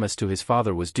his promise to his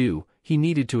father was due, he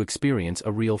needed to experience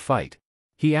a real fight.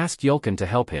 He asked Yulkin to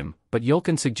help him, but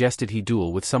Yulkin suggested he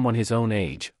duel with someone his own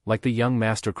age, like the young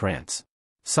Master Krantz.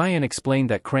 Cyan explained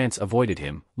that Krantz avoided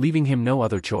him, leaving him no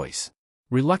other choice.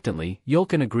 Reluctantly,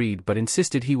 Yulkin agreed but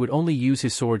insisted he would only use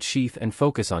his sword sheath and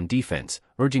focus on defense,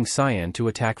 urging Cyan to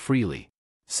attack freely.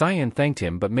 Cyan thanked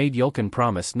him but made Yulkin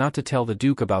promise not to tell the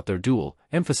Duke about their duel,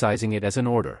 emphasizing it as an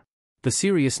order. The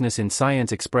seriousness in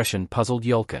Cyan's expression puzzled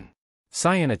Yulkin.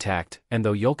 Cyan attacked, and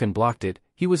though Yulkin blocked it,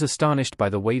 he was astonished by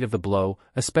the weight of the blow,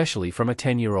 especially from a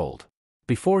 10-year-old.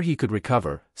 Before he could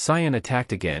recover, Cyan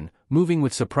attacked again, moving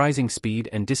with surprising speed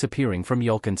and disappearing from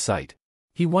Yulkin's sight.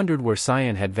 He wondered where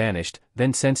Cyan had vanished,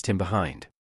 then sensed him behind.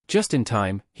 Just in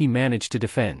time, he managed to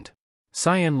defend.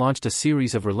 Cyan launched a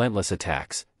series of relentless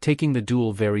attacks, taking the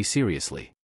duel very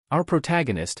seriously. Our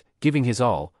protagonist, giving his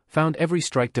all, found every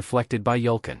strike deflected by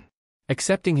Yulkin.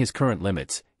 Accepting his current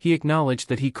limits, he acknowledged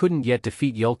that he couldn't yet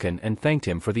defeat Yulkin and thanked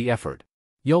him for the effort.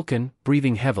 Yulkin,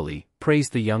 breathing heavily,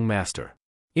 praised the young master.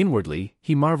 Inwardly,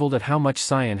 he marveled at how much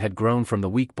Cyan had grown from the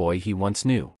weak boy he once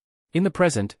knew. In the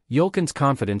present, Yulkin's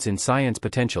confidence in Cyan's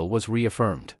potential was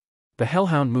reaffirmed. The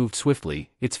hellhound moved swiftly,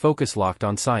 its focus locked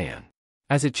on Cyan.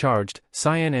 As it charged,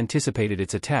 Cyan anticipated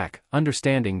its attack,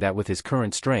 understanding that with his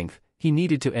current strength, he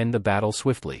needed to end the battle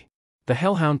swiftly. The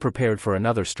hellhound prepared for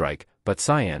another strike, but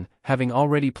Cyan, having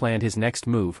already planned his next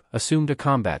move, assumed a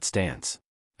combat stance.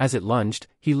 As it lunged,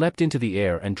 he leapt into the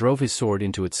air and drove his sword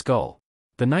into its skull.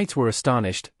 The knights were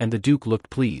astonished, and the Duke looked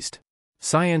pleased.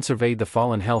 Cyan surveyed the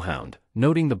fallen hellhound,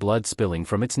 noting the blood spilling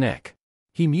from its neck.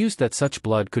 He mused that such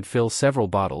blood could fill several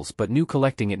bottles but knew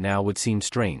collecting it now would seem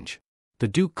strange. The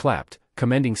Duke clapped,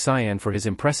 commending Cyan for his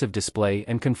impressive display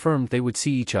and confirmed they would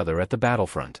see each other at the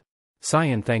battlefront.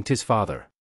 Cyan thanked his father.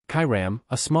 Kairam,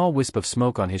 a small wisp of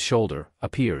smoke on his shoulder,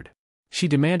 appeared. She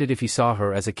demanded if he saw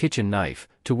her as a kitchen knife,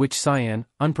 to which Cyan,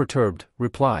 unperturbed,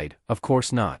 replied, "Of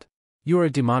course not. You're a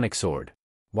demonic sword.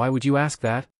 Why would you ask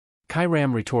that?"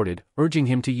 Kairam retorted, urging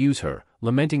him to use her,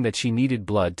 lamenting that she needed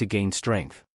blood to gain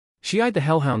strength. She eyed the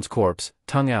hellhound's corpse,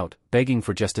 tongue out, begging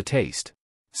for just a taste.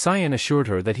 Cyan assured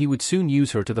her that he would soon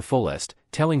use her to the fullest,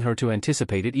 telling her to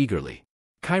anticipate it eagerly.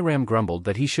 Kairam grumbled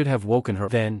that he should have woken her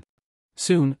then.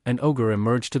 Soon, an ogre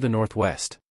emerged to the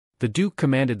northwest. The Duke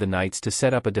commanded the knights to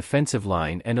set up a defensive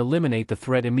line and eliminate the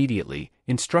threat immediately,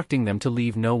 instructing them to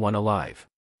leave no one alive.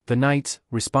 The knights,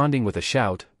 responding with a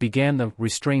shout, began the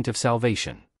restraint of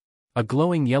salvation. A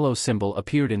glowing yellow symbol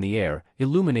appeared in the air,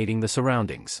 illuminating the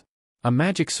surroundings. A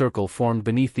magic circle formed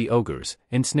beneath the ogres,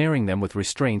 ensnaring them with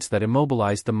restraints that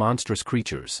immobilized the monstrous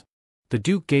creatures. The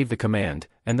Duke gave the command,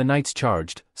 and the knights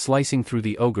charged, slicing through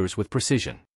the ogres with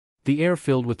precision. The air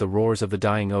filled with the roars of the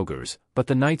dying ogres, but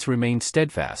the knights remained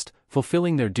steadfast,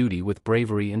 fulfilling their duty with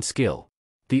bravery and skill.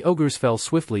 The ogres fell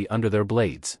swiftly under their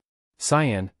blades.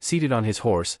 Cyan, seated on his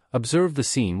horse, observed the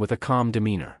scene with a calm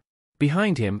demeanor.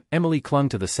 Behind him, Emily clung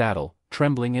to the saddle,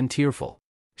 trembling and tearful.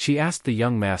 She asked the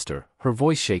young master, her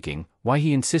voice shaking, why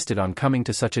he insisted on coming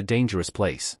to such a dangerous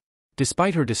place.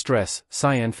 Despite her distress,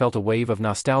 Cyan felt a wave of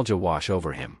nostalgia wash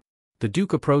over him. The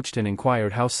Duke approached and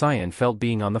inquired how Cyan felt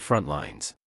being on the front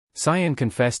lines. Cyan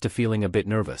confessed to feeling a bit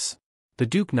nervous. The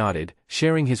Duke nodded,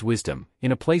 sharing his wisdom.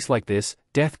 In a place like this,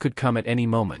 death could come at any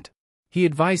moment. He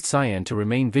advised Cyan to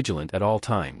remain vigilant at all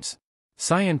times.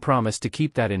 Cyan promised to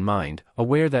keep that in mind,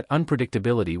 aware that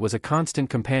unpredictability was a constant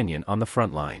companion on the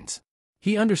front lines.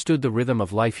 He understood the rhythm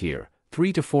of life here,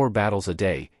 3 to 4 battles a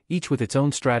day, each with its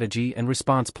own strategy and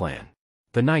response plan.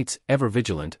 The knights, ever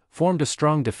vigilant, formed a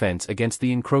strong defense against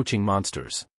the encroaching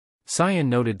monsters. Cyan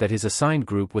noted that his assigned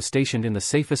group was stationed in the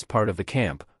safest part of the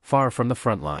camp, far from the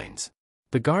front lines.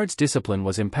 The guards' discipline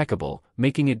was impeccable,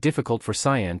 making it difficult for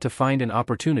Cyan to find an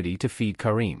opportunity to feed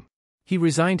Karim. He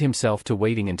resigned himself to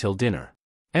waiting until dinner.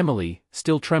 Emily,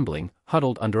 still trembling,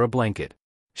 huddled under a blanket.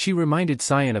 She reminded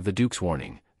Cyan of the Duke's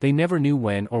warning, they never knew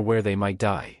when or where they might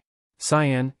die.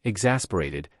 Cyan,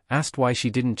 exasperated, asked why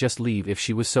she didn't just leave if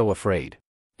she was so afraid.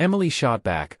 Emily shot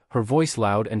back, her voice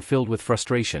loud and filled with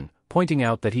frustration, pointing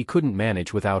out that he couldn't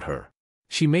manage without her.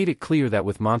 She made it clear that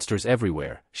with monsters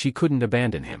everywhere, she couldn't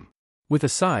abandon him. With a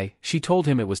sigh, she told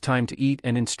him it was time to eat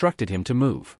and instructed him to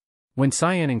move. When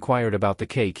Cyan inquired about the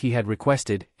cake he had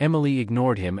requested, Emily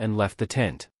ignored him and left the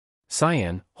tent.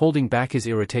 Cyan, holding back his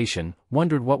irritation,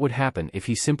 wondered what would happen if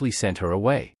he simply sent her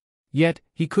away. Yet,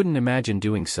 he couldn't imagine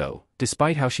doing so,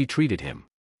 despite how she treated him.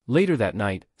 Later that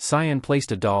night, Cyan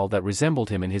placed a doll that resembled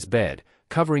him in his bed,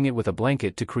 covering it with a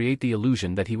blanket to create the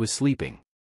illusion that he was sleeping.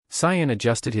 Cyan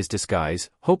adjusted his disguise,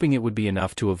 hoping it would be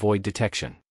enough to avoid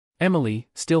detection. Emily,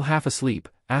 still half asleep,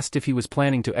 asked if he was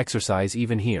planning to exercise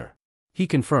even here. He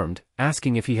confirmed,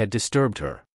 asking if he had disturbed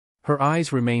her. Her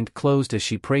eyes remained closed as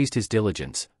she praised his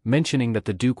diligence, mentioning that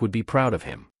the Duke would be proud of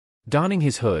him. Donning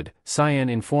his hood, Cyan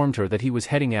informed her that he was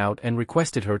heading out and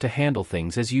requested her to handle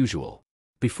things as usual.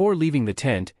 Before leaving the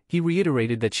tent, he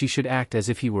reiterated that she should act as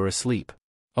if he were asleep.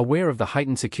 Aware of the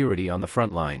heightened security on the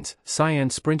front lines, Cyan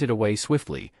sprinted away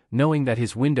swiftly, knowing that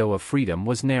his window of freedom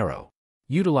was narrow.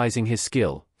 Utilizing his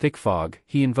skill, Thick Fog,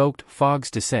 he invoked Fog's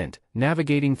Descent,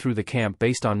 navigating through the camp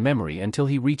based on memory until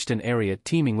he reached an area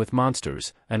teeming with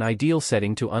monsters, an ideal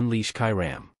setting to unleash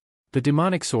Kairam. The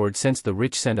demonic sword sensed the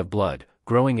rich scent of blood,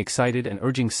 growing excited and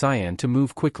urging Cyan to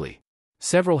move quickly.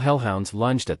 Several hellhounds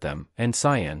lunged at them, and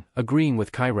Cyan, agreeing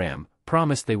with Kairam,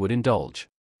 promised they would indulge.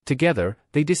 Together,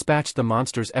 they dispatched the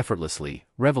monsters effortlessly,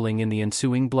 reveling in the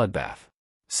ensuing bloodbath.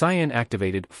 Cyan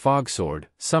activated Fog Sword,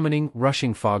 summoning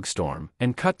Rushing Fog Storm,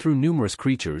 and cut through numerous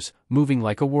creatures, moving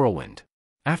like a whirlwind.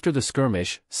 After the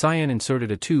skirmish, Cyan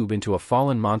inserted a tube into a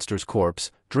fallen monster's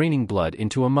corpse, draining blood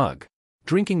into a mug.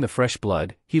 Drinking the fresh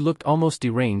blood, he looked almost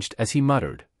deranged as he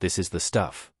muttered, "This is the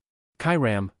stuff."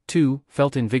 Kairam, too,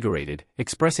 felt invigorated,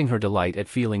 expressing her delight at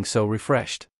feeling so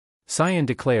refreshed. Cyan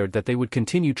declared that they would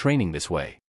continue training this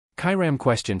way. Kairam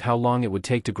questioned how long it would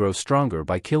take to grow stronger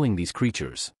by killing these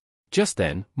creatures. Just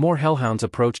then, more hellhounds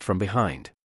approached from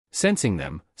behind. Sensing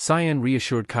them, Cyan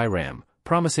reassured Kairam,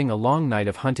 promising a long night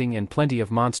of hunting and plenty of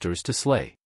monsters to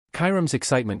slay. Kairam's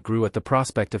excitement grew at the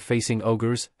prospect of facing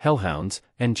ogres, hellhounds,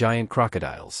 and giant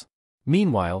crocodiles.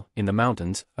 Meanwhile, in the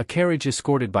mountains, a carriage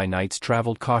escorted by knights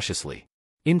traveled cautiously.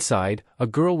 Inside, a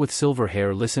girl with silver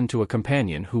hair listened to a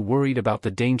companion who worried about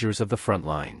the dangers of the front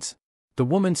lines. The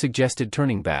woman suggested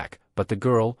turning back, but the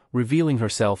girl, revealing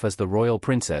herself as the royal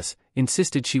princess,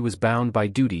 insisted she was bound by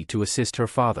duty to assist her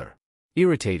father.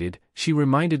 Irritated, she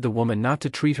reminded the woman not to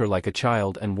treat her like a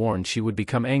child and warned she would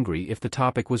become angry if the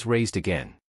topic was raised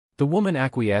again. The woman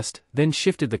acquiesced, then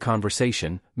shifted the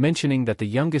conversation, mentioning that the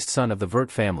youngest son of the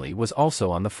Vert family was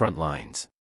also on the front lines.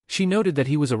 She noted that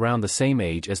he was around the same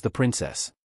age as the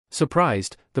princess.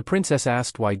 Surprised, the princess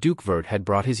asked why Duke Vert had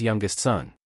brought his youngest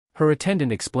son. Her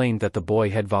attendant explained that the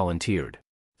boy had volunteered.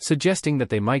 Suggesting that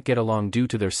they might get along due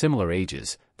to their similar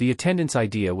ages, the attendant's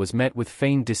idea was met with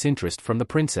feigned disinterest from the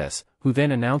princess, who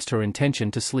then announced her intention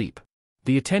to sleep.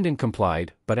 The attendant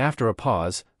complied, but after a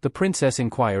pause, the princess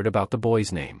inquired about the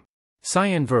boy's name.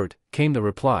 Cyan Vert, came the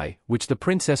reply, which the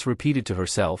princess repeated to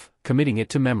herself, committing it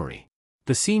to memory.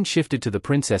 The scene shifted to the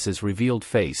princess's revealed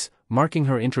face, marking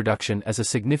her introduction as a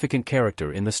significant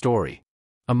character in the story.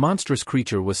 A monstrous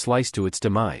creature was sliced to its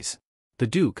demise. The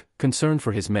Duke, concerned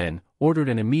for his men, ordered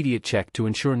an immediate check to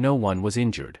ensure no one was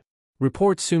injured.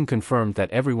 Reports soon confirmed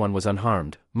that everyone was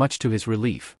unharmed, much to his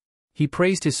relief. He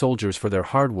praised his soldiers for their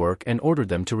hard work and ordered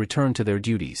them to return to their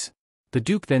duties. The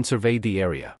Duke then surveyed the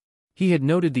area. He had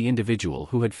noted the individual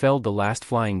who had felled the last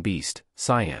flying beast,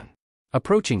 Cyan.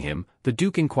 Approaching him, the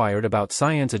Duke inquired about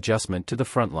Cyan's adjustment to the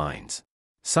front lines.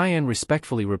 Cyan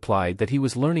respectfully replied that he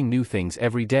was learning new things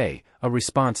every day, a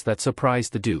response that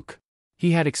surprised the Duke.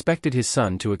 He had expected his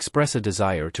son to express a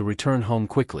desire to return home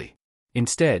quickly.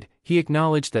 Instead, he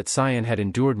acknowledged that Cyan had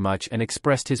endured much and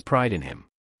expressed his pride in him.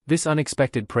 This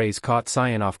unexpected praise caught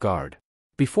Cyan off guard.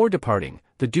 Before departing,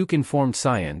 the Duke informed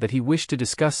Cyan that he wished to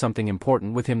discuss something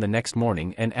important with him the next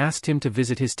morning and asked him to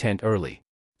visit his tent early.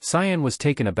 Cyan was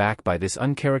taken aback by this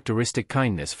uncharacteristic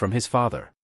kindness from his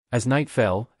father. As night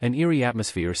fell, an eerie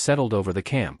atmosphere settled over the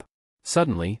camp.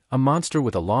 Suddenly, a monster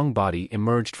with a long body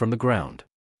emerged from the ground.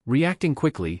 Reacting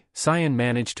quickly, Cyan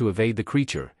managed to evade the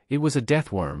creature. It was a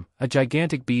deathworm, a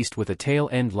gigantic beast with a tail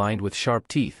end lined with sharp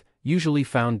teeth, usually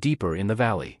found deeper in the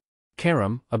valley.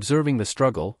 Karam, observing the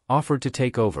struggle, offered to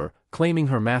take over, claiming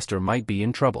her master might be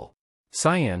in trouble.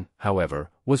 Cyan, however,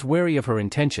 was wary of her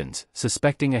intentions,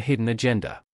 suspecting a hidden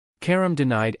agenda. Karam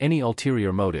denied any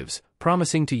ulterior motives,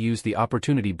 promising to use the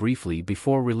opportunity briefly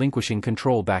before relinquishing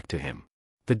control back to him.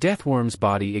 The deathworm's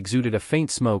body exuded a faint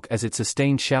smoke as it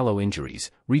sustained shallow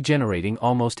injuries, regenerating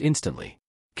almost instantly.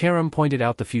 Karam pointed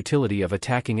out the futility of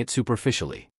attacking it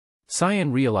superficially.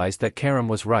 Cyan realized that Karam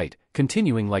was right,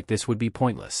 continuing like this would be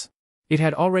pointless. It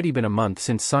had already been a month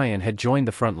since Cyan had joined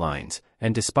the front lines,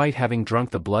 and despite having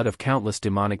drunk the blood of countless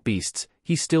demonic beasts,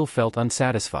 he still felt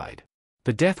unsatisfied.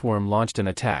 The deathworm launched an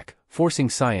attack, forcing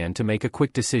Cyan to make a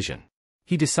quick decision.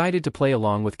 He decided to play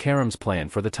along with Karam's plan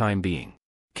for the time being.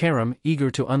 Karam, eager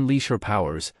to unleash her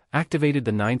powers, activated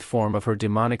the 9th form of her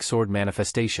demonic sword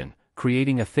manifestation,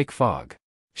 creating a thick fog.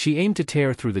 She aimed to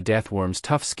tear through the deathworm's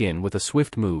tough skin with a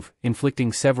swift move,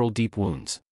 inflicting several deep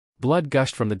wounds. Blood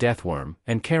gushed from the deathworm,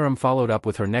 and Karam followed up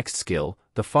with her next skill,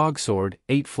 the fog sword,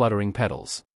 8 fluttering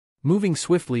petals. Moving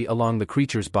swiftly along the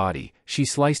creature's body, she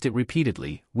sliced it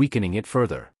repeatedly, weakening it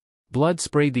further. Blood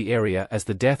sprayed the area as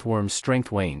the deathworm's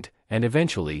strength waned, and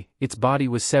eventually, its body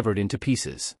was severed into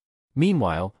pieces.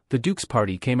 Meanwhile, the Duke's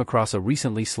party came across a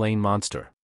recently slain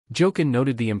monster. Jokin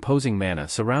noted the imposing mana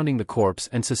surrounding the corpse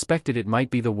and suspected it might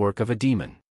be the work of a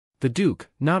demon. The Duke,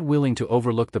 not willing to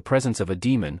overlook the presence of a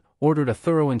demon, ordered a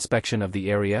thorough inspection of the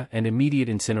area and immediate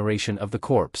incineration of the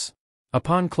corpse.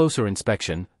 Upon closer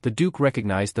inspection, the Duke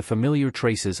recognized the familiar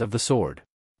traces of the sword.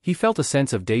 He felt a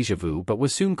sense of déjà vu but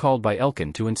was soon called by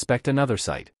Elkin to inspect another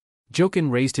site.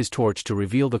 Jokin raised his torch to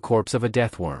reveal the corpse of a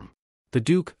deathworm. The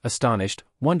Duke, astonished,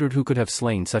 wondered who could have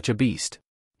slain such a beast.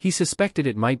 He suspected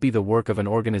it might be the work of an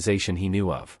organization he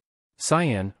knew of.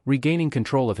 Cyan, regaining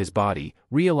control of his body,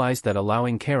 realized that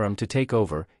allowing Karam to take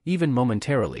over, even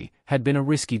momentarily, had been a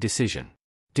risky decision.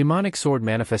 Demonic sword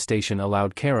manifestation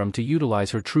allowed Karam to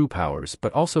utilize her true powers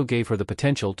but also gave her the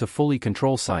potential to fully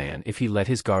control Cyan if he let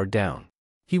his guard down.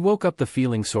 He woke up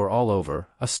feeling sore all over,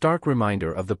 a stark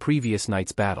reminder of the previous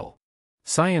night's battle.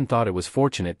 Cyan thought it was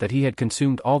fortunate that he had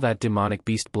consumed all that demonic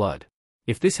beast blood.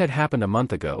 If this had happened a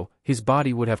month ago, his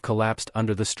body would have collapsed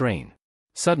under the strain.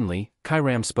 Suddenly,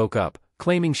 Karam spoke up,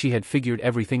 claiming she had figured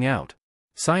everything out.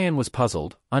 Cyan was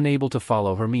puzzled, unable to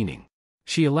follow her meaning.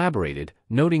 She elaborated,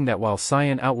 noting that while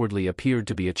Cyan outwardly appeared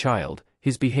to be a child,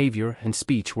 his behavior and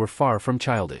speech were far from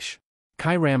childish.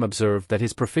 Karam observed that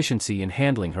his proficiency in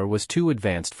handling her was too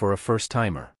advanced for a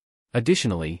first-timer.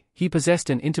 Additionally, he possessed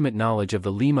an intimate knowledge of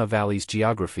the Lima Valley's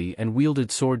geography and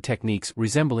wielded sword techniques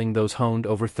resembling those honed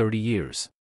over 30 years.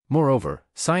 Moreover,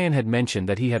 Cyan had mentioned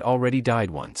that he had already died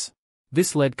once.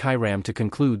 This led Karam to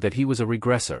conclude that he was a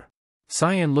regressor.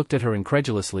 Cyan looked at her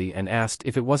incredulously and asked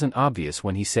if it wasn't obvious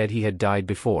when he said he had died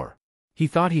before. He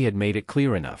thought he had made it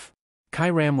clear enough.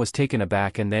 Kairam was taken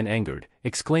aback and then angered,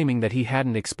 exclaiming that he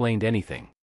hadn't explained anything.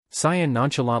 Cyan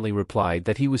nonchalantly replied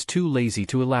that he was too lazy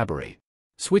to elaborate.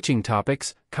 Switching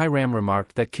topics, Kairam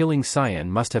remarked that killing Cyan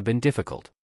must have been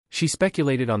difficult. She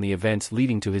speculated on the events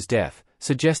leading to his death,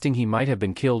 suggesting he might have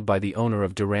been killed by the owner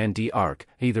of Duran d'Arc,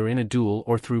 either in a duel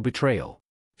or through betrayal.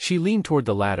 She leaned toward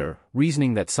the latter,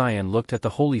 reasoning that Cyan looked at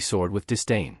the holy sword with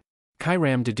disdain.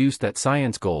 Kairam deduced that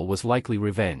Cyan's goal was likely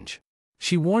revenge.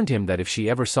 She warned him that if she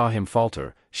ever saw him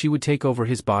falter, she would take over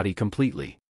his body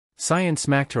completely. Cyan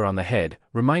smacked her on the head,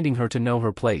 reminding her to know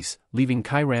her place, leaving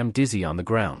Kairam dizzy on the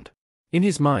ground. In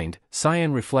his mind,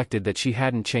 Cyan reflected that she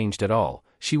hadn't changed at all,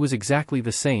 she was exactly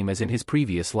the same as in his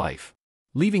previous life.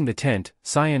 Leaving the tent,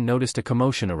 Cyan noticed a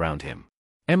commotion around him.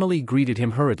 Emily greeted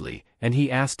him hurriedly, and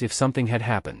he asked if something had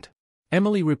happened.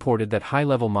 Emily reported that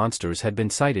high-level monsters had been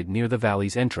sighted near the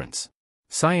valley's entrance.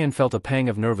 Cyan felt a pang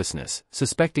of nervousness,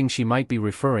 suspecting she might be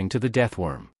referring to the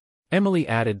deathworm. Emily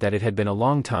added that it had been a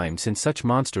long time since such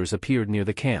monsters appeared near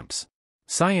the camps.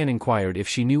 Cyan inquired if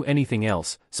she knew anything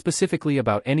else, specifically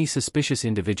about any suspicious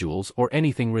individuals or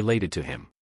anything related to him.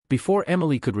 Before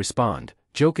Emily could respond,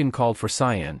 Jokin called for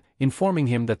Cyan, informing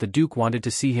him that the Duke wanted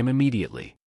to see him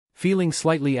immediately. Feeling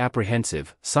slightly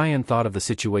apprehensive, Cyan thought of the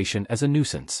situation as a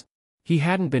nuisance. He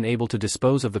hadn't been able to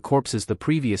dispose of the corpses the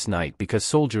previous night because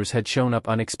soldiers had shown up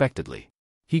unexpectedly.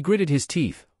 He gritted his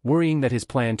teeth, worrying that his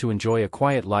plan to enjoy a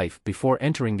quiet life before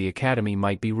entering the academy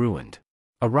might be ruined.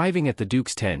 Arriving at the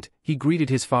Duke's tent, he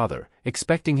greeted his father,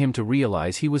 expecting him to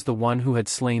realize he was the one who had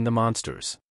slain the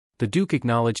monsters. The Duke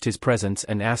acknowledged his presence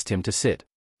and asked him to sit.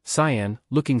 Cyan,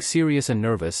 looking serious and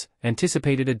nervous,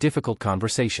 anticipated a difficult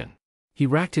conversation. He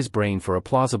racked his brain for a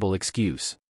plausible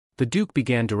excuse. The Duke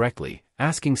began directly,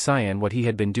 asking Cyan what he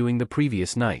had been doing the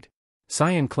previous night.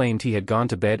 Cyan claimed he had gone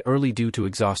to bed early due to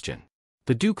exhaustion.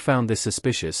 The Duke found this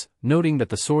suspicious, noting that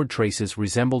the sword traces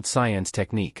resembled Cyan's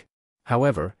technique.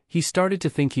 However, he started to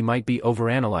think he might be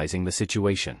overanalyzing the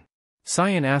situation.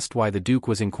 Cyan asked why the Duke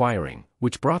was inquiring,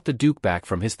 which brought the Duke back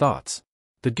from his thoughts.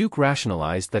 The Duke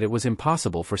rationalized that it was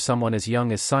impossible for someone as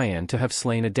young as Cyan to have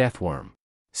slain a deathworm.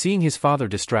 Seeing his father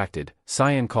distracted,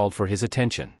 Cyan called for his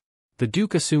attention. The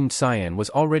Duke assumed Cyan was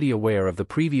already aware of the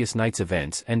previous night's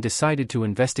events and decided to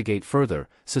investigate further,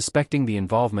 suspecting the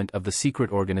involvement of the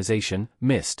secret organization,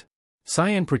 MIST.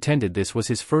 Cyan pretended this was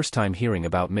his first time hearing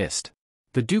about MIST.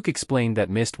 The Duke explained that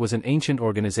MIST was an ancient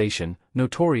organization,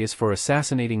 notorious for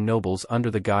assassinating nobles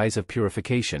under the guise of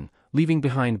purification, leaving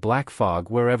behind black fog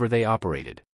wherever they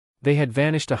operated. They had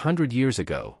vanished 100 years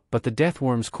ago, but the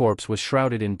deathworm's corpse was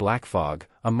shrouded in black fog,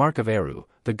 a mark of Eru,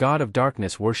 the god of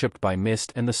darkness worshipped by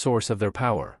MIST and the source of their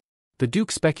power. The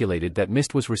Duke speculated that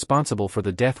MIST was responsible for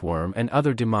the deathworm and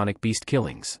other demonic beast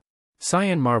killings.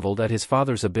 Cyan marveled at his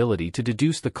father's ability to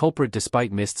deduce the culprit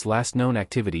despite MIST's last known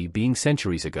activity being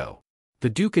centuries ago. The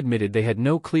Duke admitted they had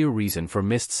no clear reason for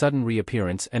MIST's sudden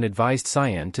reappearance and advised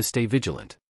Cyan to stay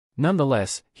vigilant.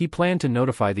 Nonetheless, he planned to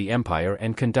notify the Empire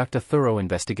and conduct a thorough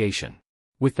investigation.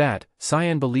 With that,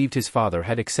 Cyan believed his father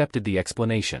had accepted the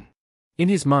explanation. In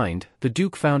his mind, the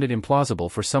Duke found it implausible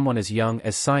for someone as young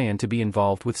as Cyan to be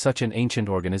involved with such an ancient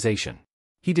organization.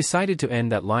 He decided to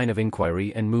end that line of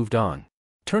inquiry and moved on.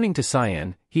 Turning to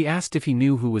Cyan, he asked if he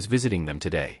knew who was visiting them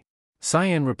today.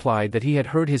 Cyan replied that he had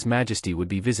heard His Majesty would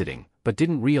be visiting, but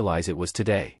didn't realize it was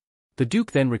today. The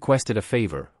Duke then requested a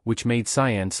favor, which made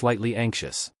Cyan slightly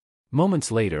anxious.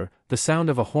 Moments later, the sound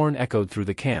of a horn echoed through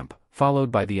the camp, followed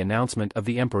by the announcement of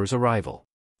the Emperor's arrival.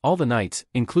 All the knights,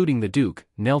 including the Duke,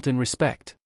 knelt in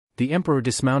respect. The Emperor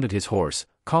dismounted his horse,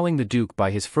 calling the Duke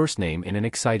by his first name in an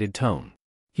excited tone.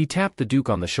 He tapped the Duke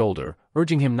on the shoulder,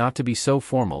 urging him not to be so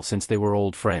formal since they were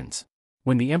old friends.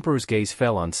 When the Emperor's gaze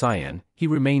fell on Cyan, he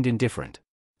remained indifferent.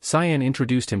 Cyan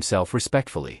introduced himself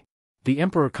respectfully. The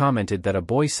Emperor commented that a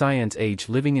boy Cyan's age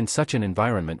living in such an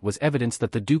environment was evidence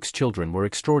that the Duke's children were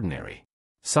extraordinary.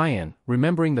 Cyan,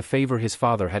 remembering the favor his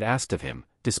father had asked of him,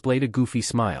 displayed a goofy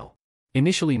smile.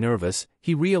 Initially nervous,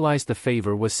 he realized the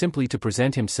favor was simply to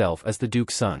present himself as the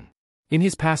Duke's son. In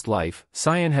his past life,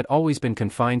 Cyan had always been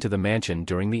confined to the mansion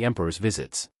during the Emperor's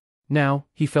visits. Now,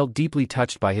 he felt deeply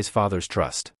touched by his father's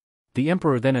trust. The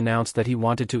Emperor then announced that he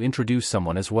wanted to introduce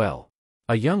someone as well.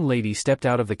 A young lady stepped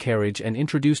out of the carriage and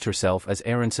introduced herself as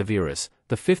Erin Severus,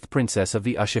 the fifth princess of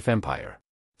the Ushif Empire.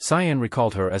 Cyan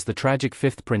recalled her as the tragic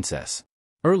fifth princess.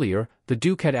 Earlier, the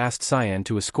Duke had asked Cyan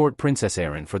to escort Princess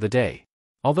Erin for the day.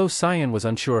 Although Cyan was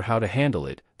unsure how to handle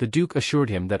it, the Duke assured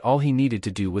him that all he needed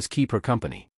to do was keep her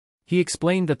company. He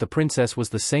explained that the princess was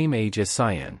the same age as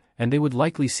Cyan, and they would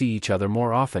likely see each other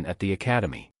more often at the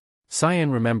academy.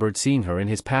 Cyan remembered seeing her in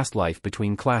his past life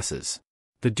between classes.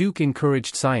 The Duke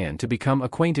encouraged Cyan to become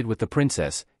acquainted with the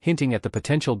princess, hinting at the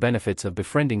potential benefits of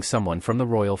befriending someone from the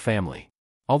royal family.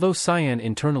 Although Cyan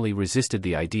internally resisted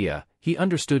the idea, he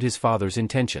understood his father's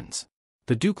intentions.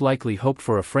 The Duke likely hoped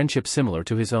for a friendship similar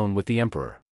to his own with the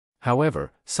Emperor.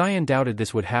 However, Cyan doubted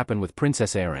this would happen with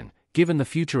Princess Erin, given the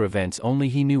future events only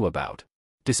he knew about.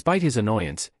 Despite his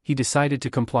annoyance, he decided to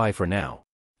comply for now.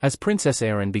 As Princess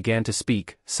Erin began to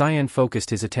speak, Cyan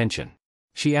focused his attention.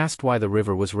 She asked why the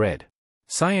river was red.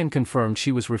 Cyan confirmed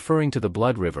she was referring to the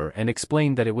Blood River and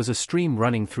explained that it was a stream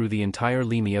running through the entire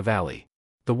Lemia Valley.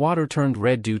 The water turned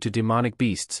red due to demonic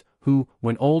beasts, who,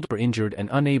 when old or injured and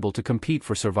unable to compete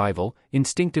for survival,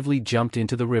 instinctively jumped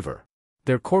into the river.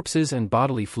 Their corpses and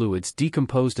bodily fluids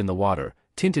decomposed in the water,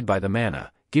 tinted by the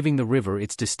mana, giving the river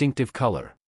its distinctive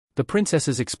color. The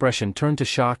princess's expression turned to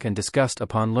shock and disgust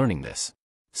upon learning this.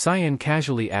 Cyan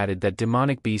casually added that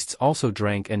demonic beasts also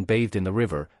drank and bathed in the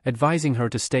river, advising her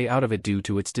to stay out of it due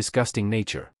to its disgusting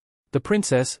nature. The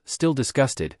princess, still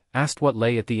disgusted, asked what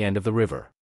lay at the end of the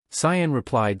river. Cyan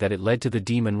replied that it led to the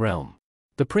demon realm.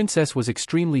 The princess was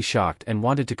extremely shocked and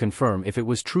wanted to confirm if it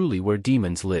was truly where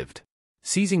demons lived.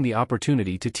 Seizing the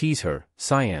opportunity to tease her,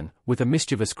 Cyan, with a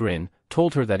mischievous grin,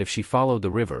 told her that if she followed the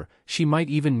river, she might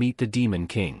even meet the Demon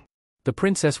King. The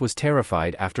princess was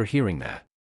terrified after hearing that.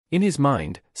 In his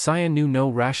mind, Cyan knew no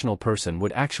rational person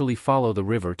would actually follow the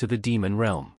river to the demon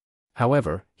realm.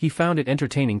 However, he found it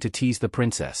entertaining to tease the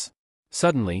princess.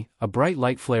 Suddenly, a bright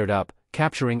light flared up,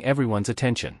 capturing everyone's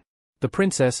attention. The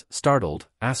princess, startled,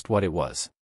 asked what it was.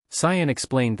 Cyan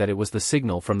explained that it was the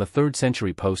signal from the 3rd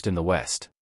century post in the west.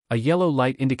 A yellow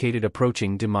light indicated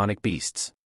approaching demonic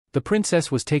beasts. The princess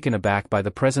was taken aback by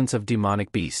the presence of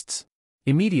demonic beasts.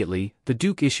 Immediately, the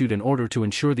Duke issued an order to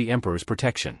ensure the Emperor's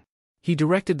protection. He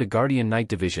directed the Guardian Knight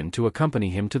Division to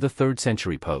accompany him to the 3rd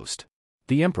century post.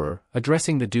 The Emperor,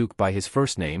 addressing the Duke by his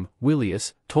first name,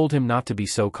 Willius, told him not to be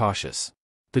so cautious.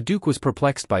 The Duke was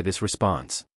perplexed by this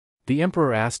response. The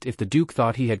Emperor asked if the Duke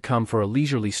thought he had come for a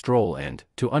leisurely stroll and,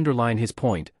 to underline his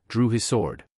point, drew his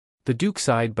sword. The Duke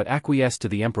sighed but acquiesced to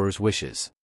the Emperor's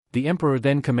wishes. The Emperor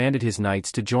then commanded his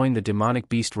knights to join the demonic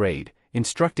beast raid,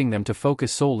 instructing them to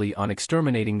focus solely on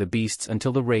exterminating the beasts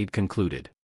until the raid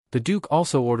concluded. The Duke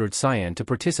also ordered Cyan to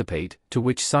participate, to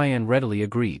which Cyan readily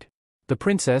agreed. The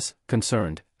princess,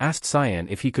 concerned, asked Cyan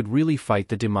if he could really fight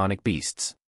the demonic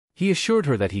beasts. He assured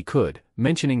her that he could,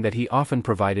 mentioning that he often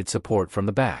provided support from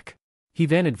the back. He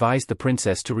then advised the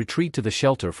princess to retreat to the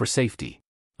shelter for safety.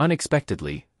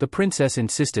 Unexpectedly, the princess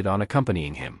insisted on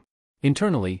accompanying him.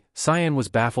 Internally, Cyan was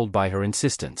baffled by her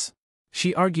insistence.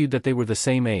 She argued that they were the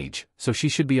same age, so she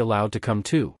should be allowed to come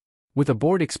too. With a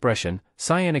bored expression,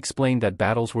 Cyan explained that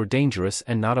battles were dangerous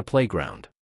and not a playground.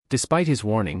 Despite his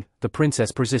warning, the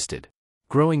princess persisted.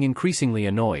 Growing increasingly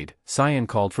annoyed, Cyan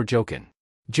called for Jokin.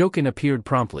 Jokin appeared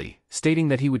promptly, stating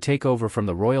that he would take over from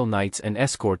the royal knights and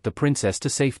escort the princess to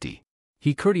safety.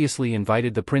 He courteously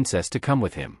invited the princess to come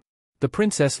with him. The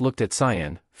princess looked at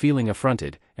Cyan, feeling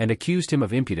affronted, and accused him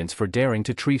of impudence for daring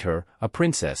to treat her, a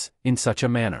princess, in such a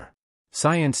manner.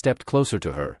 Cyan stepped closer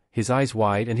to her, his eyes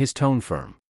wide and his tone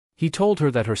firm. He told her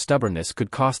that her stubbornness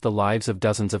could cost the lives of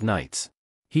dozens of knights.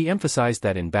 He emphasized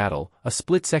that in battle, a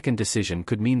split-second decision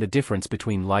could mean the difference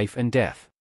between life and death.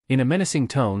 In a menacing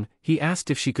tone, he asked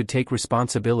if she could take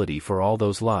responsibility for all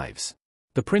those lives.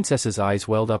 The princess's eyes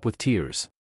welled up with tears.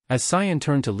 As Cyan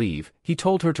turned to leave, he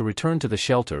told her to return to the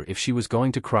shelter if she was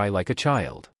going to cry like a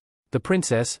child. The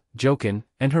princess, Jokin,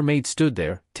 and her maid stood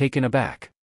there, taken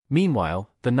aback. Meanwhile,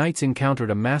 the knights encountered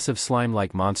a massive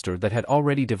slime-like monster that had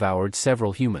already devoured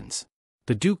several humans.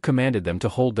 The Duke commanded them to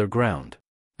hold their ground.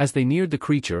 As they neared the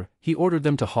creature, he ordered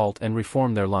them to halt and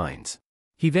reform their lines.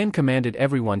 He then commanded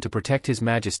everyone to protect His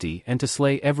Majesty and to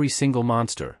slay every single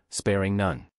monster, sparing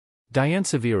none. Diane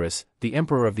Severus, the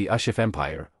Emperor of the Ushif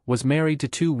Empire, was married to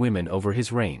 2 women over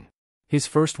his reign. His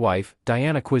first wife,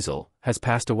 Diana Quizzle, has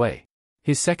passed away.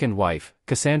 His second wife,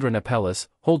 Cassandra Nepellus,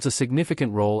 holds a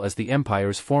significant role as the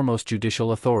empire's foremost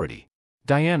judicial authority.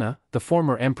 Diana, the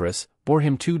former empress, bore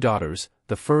him 2 daughters,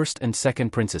 the first and second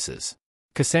princesses.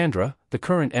 Cassandra, the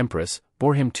current empress,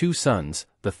 bore him 2 sons,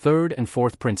 the third and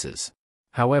fourth princes.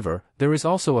 However, there is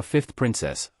also a 5th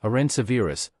princess, Irene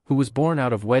Severus, who was born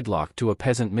out of wedlock to a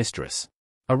peasant mistress.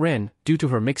 Irene, due to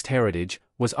her mixed heritage,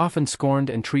 was often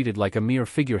scorned and treated like a mere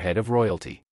figurehead of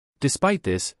royalty. Despite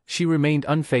this, she remained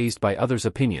unfazed by others'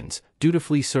 opinions,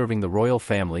 dutifully serving the royal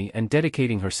family and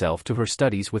dedicating herself to her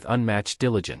studies with unmatched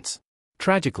diligence.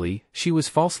 Tragically, she was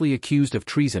falsely accused of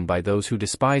treason by those who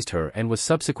despised her and was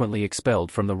subsequently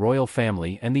expelled from the royal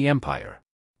family and the empire.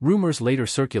 Rumors later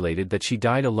circulated that she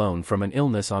died alone from an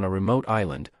illness on a remote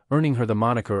island, earning her the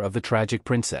moniker of the tragic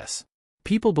princess.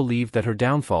 People believed that her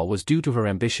downfall was due to her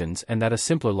ambitions and that a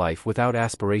simpler life without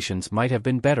aspirations might have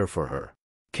been better for her.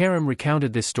 Karim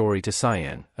recounted this story to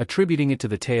Cyan, attributing it to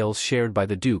the tales shared by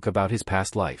the Duke about his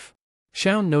past life.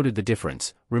 Shaun noted the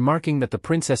difference, remarking that the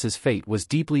princess's fate was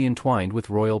deeply entwined with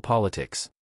royal politics.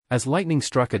 As lightning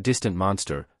struck a distant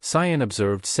monster, Cyan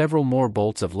observed several more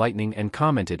bolts of lightning and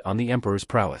commented on the emperor's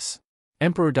prowess.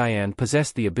 Emperor Dian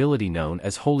possessed the ability known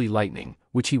as Holy Lightning,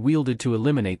 which he wielded to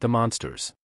eliminate the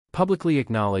monsters. Publicly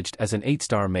acknowledged as an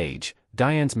 8-star mage,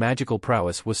 Dian's magical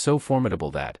prowess was so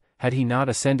formidable that, had he not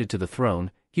ascended to the throne,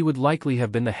 he would likely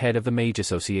have been the head of the Mage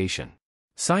Association.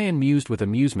 Cyan mused with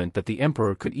amusement that the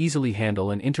emperor could easily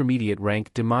handle an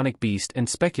intermediate-rank demonic beast and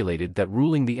speculated that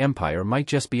ruling the empire might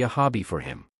just be a hobby for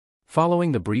him.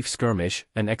 Following the brief skirmish,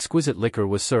 an exquisite liquor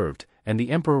was served, and the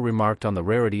emperor remarked on the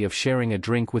rarity of sharing a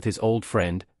drink with his old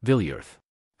friend, Villiers.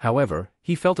 However,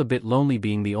 he felt a bit lonely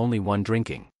being the only one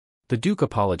drinking. The Duke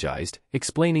apologized,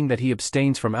 explaining that he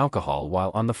abstains from alcohol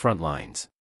while on the front lines.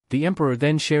 The emperor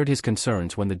then shared his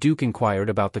concerns when the Duke inquired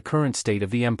about the current state of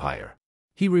the empire.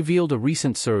 He revealed a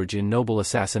recent surge in noble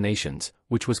assassinations,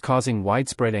 which was causing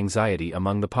widespread anxiety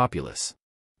among the populace.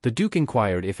 The Duke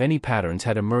inquired if any patterns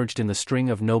had emerged in the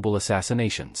string of noble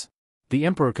assassinations. The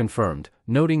emperor confirmed,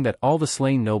 noting that all the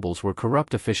slain nobles were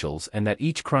corrupt officials and that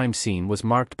each crime scene was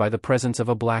marked by the presence of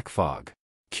a black fog.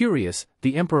 Curious,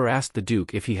 the emperor asked the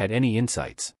Duke if he had any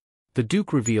insights. The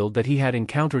Duke revealed that he had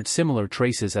encountered similar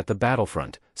traces at the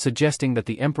battlefront, suggesting that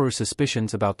the emperor's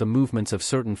suspicions about the movements of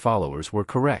certain followers were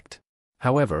correct.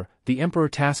 However, the emperor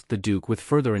tasked the Duke with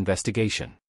further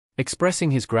investigation.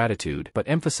 Expressing his gratitude but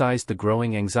emphasized the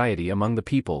growing anxiety among the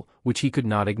people, which he could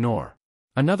not ignore.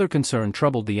 Another concern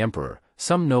troubled the emperor.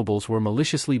 Some nobles were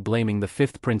maliciously blaming the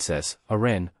fifth princess,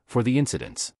 Aren, for the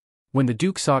incidents. When the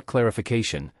Duke sought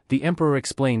clarification, the emperor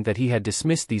explained that he had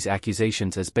dismissed these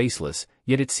accusations as baseless,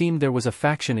 yet it seemed there was a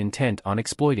faction intent on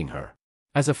exploiting her.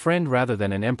 As a friend rather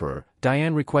than an emperor,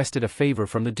 Dian requested a favor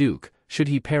from the Duke. Should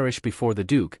he perish before the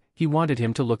Duke, he wanted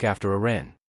him to look after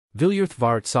Aren. Villiers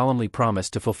Vart solemnly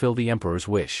promised to fulfill the emperor's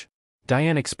wish.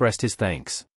 Dian expressed his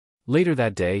thanks. Later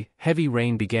that day, heavy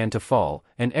rain began to fall,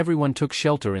 and everyone took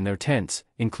shelter in their tents,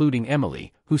 including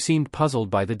Emily, who seemed puzzled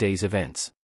by the day's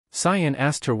events. Cyan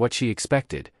asked her what she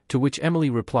expected, to which Emily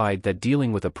replied that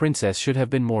dealing with a princess should have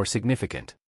been more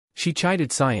significant. She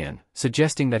chided Cyan,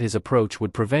 suggesting that his approach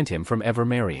would prevent him from ever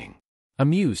marrying.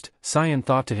 Amused, Cyan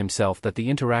thought to himself that the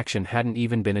interaction hadn't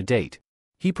even been a date.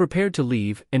 He prepared to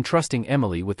leave, entrusting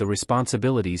Emily with the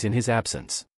responsibilities in his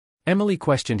absence. Emily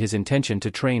questioned his intention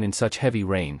to train in such heavy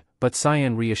rain, but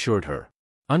Cyan reassured her.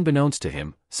 Unbeknownst to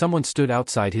him, someone stood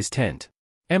outside his tent.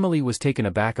 Emily was taken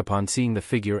aback upon seeing the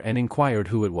figure and inquired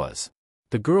who it was.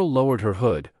 The girl lowered her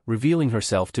hood, revealing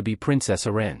herself to be Princess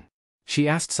Aren. She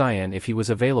asked Cyan if he was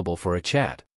available for a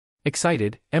chat.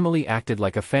 Excited, Emily acted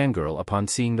like a fangirl upon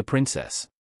seeing the princess.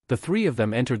 The three of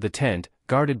them entered the tent,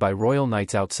 guarded by royal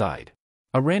knights outside.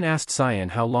 Aren asked Cyan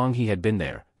how long he had been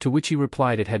there, to which he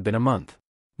replied it had been a month.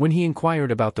 When he inquired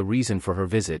about the reason for her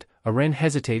visit, Aren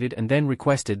hesitated and then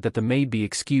requested that the maid be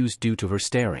excused due to her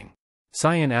staring.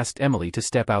 Cyan asked Emily to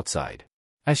step outside.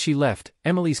 As she left,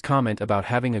 Emily's comment about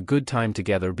having a good time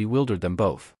together bewildered them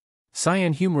both.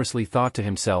 Cyan humorously thought to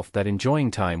himself that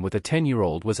enjoying time with a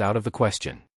 10-year-old was out of the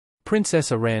question.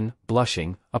 Princess Aren,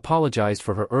 blushing, apologized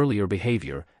for her earlier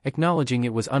behavior, acknowledging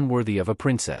it was unworthy of a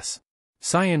princess.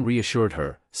 Cyan reassured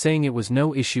her, saying it was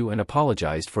no issue and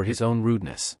apologized for his own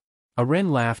rudeness.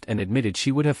 Aren laughed and admitted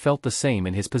she would have felt the same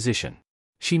in his position.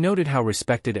 She noted how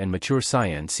respected and mature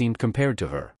Cyan seemed compared to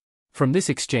her. From this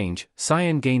exchange,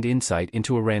 Cyan gained insight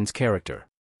into Aren's character.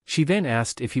 She then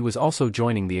asked if he was also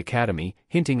joining the academy,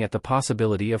 hinting at the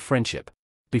possibility of friendship.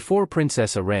 Before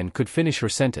Princess Aren could finish her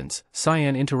sentence,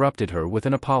 Cyan interrupted her with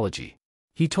an apology.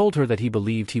 He told her that he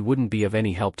believed he wouldn't be of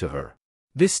any help to her.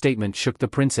 This statement shook the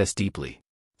princess deeply.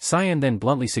 Cyan then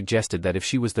bluntly suggested that if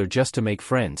she was there just to make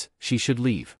friends, she should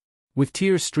leave. With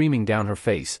tears streaming down her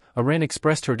face, Aren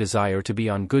expressed her desire to be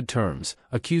on good terms,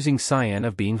 accusing Cyan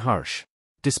of being harsh.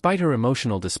 Despite her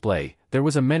emotional display, there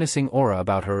was a menacing aura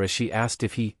about her as she asked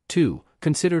if he, too,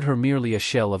 considered her merely a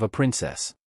shell of a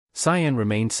princess. Cyan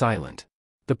remained silent.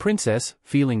 The princess,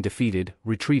 feeling defeated,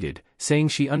 retreated, saying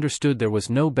she understood there was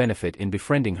no benefit in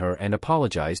befriending her and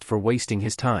apologized for wasting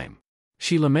his time.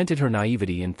 She lamented her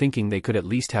naivety in thinking they could at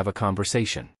least have a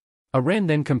conversation. Aren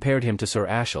then compared him to Sir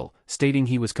Ashel, stating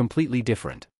he was completely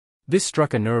different. This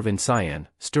struck a nerve in Cyan,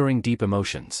 stirring deep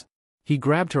emotions. He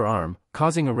grabbed her arm,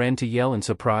 causing Aren to yell in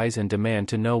surprise and demand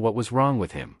to know what was wrong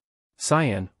with him.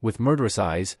 Cyan, with murderous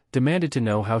eyes, demanded to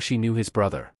know how she knew his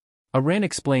brother. Aren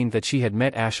explained that she had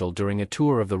met Ashel during a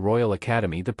tour of the Royal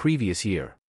Academy the previous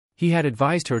year. He had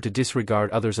advised her to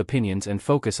disregard others' opinions and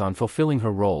focus on fulfilling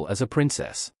her role as a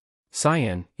princess.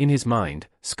 Cyan, in his mind,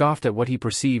 scoffed at what he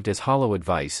perceived as hollow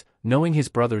advice, knowing his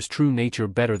brother's true nature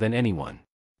better than anyone.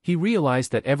 He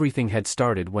realized that everything had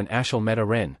started when Ashel met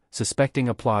Aren, suspecting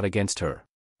a plot against her.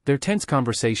 Their tense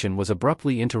conversation was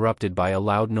abruptly interrupted by a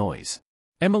loud noise.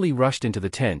 Emily rushed into the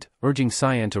tent, urging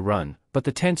Cyan to run, but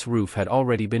the tent's roof had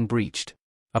already been breached.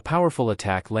 A powerful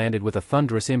attack landed with a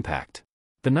thunderous impact.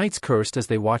 The knights cursed as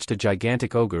they watched a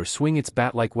gigantic ogre swing its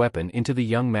bat-like weapon into the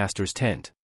young master's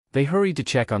tent. They hurried to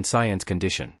check on Cyan's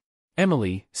condition.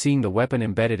 Emily, seeing the weapon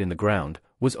embedded in the ground,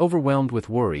 was overwhelmed with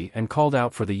worry and called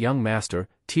out for the young master,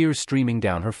 tears streaming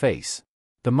down her face.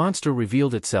 The monster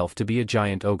revealed itself to be a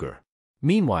giant ogre.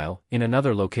 Meanwhile, in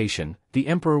another location, the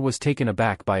emperor was taken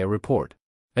aback by a report.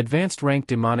 Advanced-rank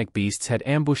demonic beasts had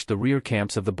ambushed the rear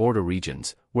camps of the border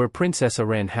regions, where Princess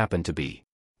Aren happened to be.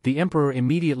 The emperor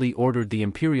immediately ordered the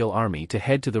imperial army to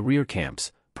head to the rear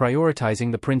camps,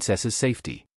 prioritizing the princess's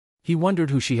safety. He wondered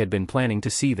who she had been planning to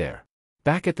see there.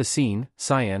 Back at the scene,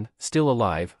 Cyan, still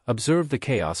alive, observed the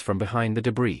chaos from behind the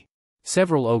debris.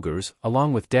 Several ogres,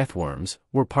 along with deathworms,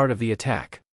 were part of the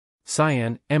attack.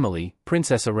 Cyan, Emily,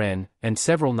 Princess Aren, and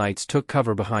several knights took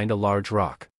cover behind a large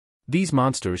rock. These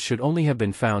monsters should only have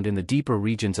been found in the deeper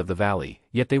regions of the valley,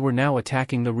 yet they were now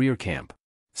attacking the rear camp.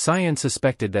 Cyan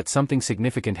suspected that something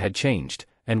significant had changed,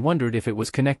 and wondered if it was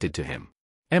connected to him.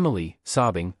 Emily,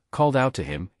 sobbing, called out to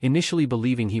him, initially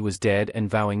believing he was dead and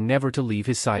vowing never to leave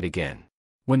his side again.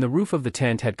 When the roof of the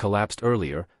tent had collapsed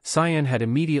earlier, Cyan had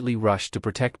immediately rushed to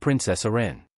protect Princess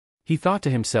Aren. He thought to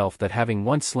himself that having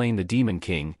once slain the Demon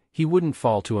King, he wouldn't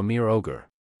fall to a mere ogre.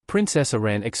 Princess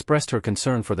Aren expressed her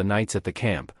concern for the knights at the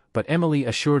camp, but Emily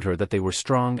assured her that they were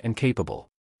strong and capable.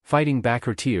 Fighting back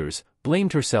her tears,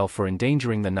 blamed herself for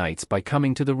endangering the knights by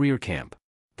coming to the rear camp.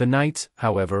 The knights,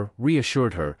 however,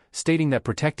 reassured her, stating that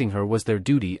protecting her was their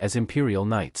duty as imperial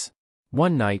knights.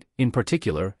 One knight, in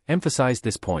particular, emphasized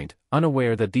this point,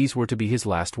 unaware that these were to be his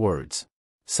last words.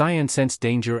 Cyan sensed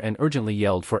danger and urgently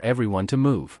yelled for everyone to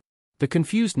move. The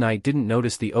confused knight didn't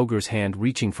notice the ogre's hand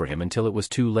reaching for him until it was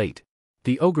too late.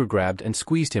 The ogre grabbed and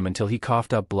squeezed him until he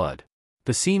coughed up blood.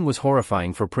 The scene was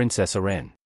horrifying for Princess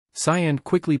Aren. Cyan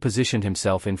quickly positioned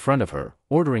himself in front of her,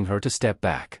 ordering her to step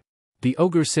back. The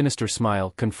ogre's sinister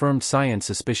smile confirmed Cyan's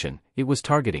suspicion, it was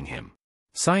targeting him.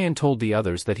 Cyan told the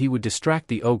others that he would distract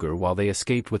the ogre while they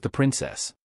escaped with the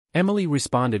princess. Emily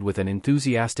responded with an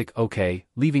enthusiastic okay,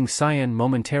 leaving Cyan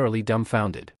momentarily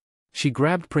dumbfounded. She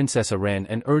grabbed Princess Aren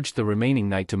and urged the remaining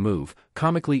knight to move,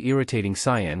 comically irritating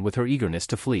Cyan with her eagerness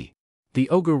to flee. The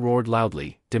ogre roared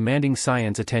loudly, demanding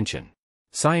Cyan's attention.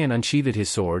 Cyan unsheathed his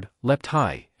sword, leapt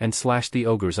high, and slashed the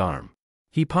ogre's arm.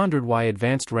 He pondered why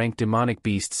advanced-rank demonic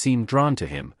beasts seemed drawn to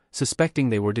him, suspecting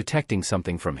they were detecting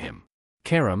something from him.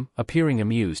 Karam, appearing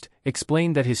amused,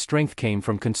 explained that his strength came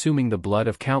from consuming the blood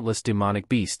of countless demonic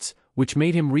beasts, which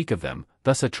made him reek of them,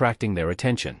 thus attracting their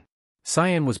attention.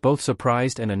 Cyan was both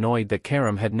surprised and annoyed that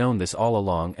Karam had known this all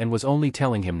along and was only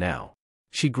telling him now.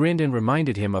 She grinned and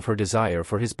reminded him of her desire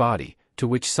for his body, to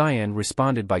which Cyan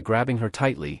responded by grabbing her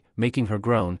tightly, making her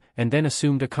groan, and then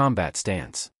assumed a combat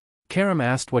stance. Karam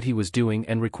asked what he was doing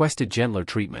and requested gentler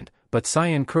treatment, but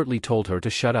Cyan curtly told her to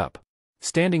shut up.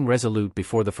 Standing resolute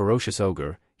before the ferocious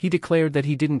ogre, he declared that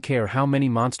he didn't care how many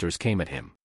monsters came at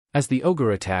him. As the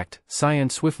ogre attacked, Cyan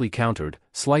swiftly countered,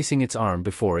 slicing its arm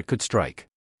before it could strike.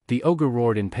 The ogre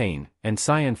roared in pain, and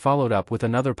Cyan followed up with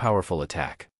another powerful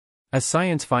attack. As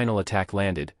Cyan's final attack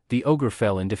landed, the ogre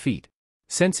fell in defeat.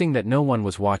 Sensing that no one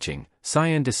was watching,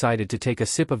 Cyan decided to take a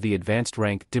sip of the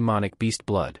advanced-rank demonic beast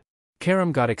blood.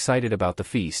 Karam got excited about the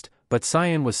feast, but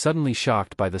Cyan was suddenly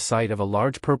shocked by the sight of a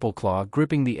large purple claw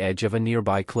gripping the edge of a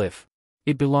nearby cliff.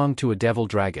 It belonged to a devil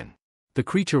dragon. The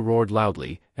creature roared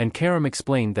loudly, and Karam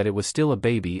explained that it was still a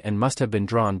baby and must have been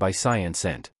drawn by Cyan's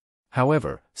scent.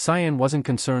 However, Cyan wasn't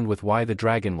concerned with why the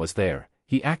dragon was there.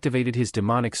 He activated his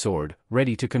demonic sword,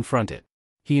 ready to confront it.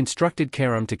 He instructed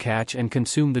Karam to catch and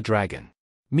consume the dragon.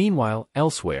 Meanwhile,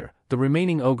 elsewhere, the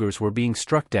remaining ogres were being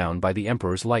struck down by the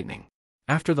Emperor's lightning.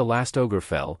 After the last ogre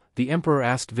fell, the Emperor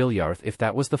asked Vilyarth if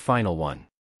that was the final one.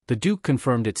 The Duke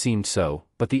confirmed it seemed so,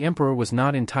 but the Emperor was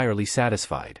not entirely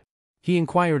satisfied. He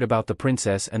inquired about the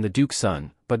princess and the Duke's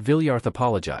son, but Vilyarth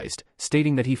apologized,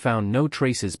 stating that he found no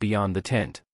traces beyond the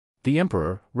tent. The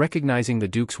Emperor, recognizing the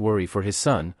Duke's worry for his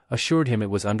son, assured him it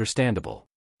was understandable.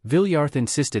 Vilyarth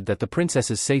insisted that the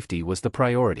princess's safety was the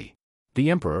priority. The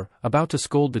emperor, about to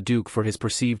scold the duke for his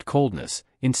perceived coldness,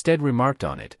 instead remarked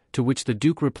on it, to which the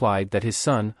duke replied that his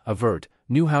son, Avert,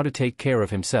 knew how to take care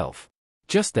of himself.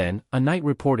 Just then, a knight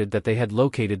reported that they had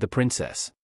located the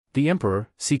princess. The emperor,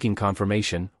 seeking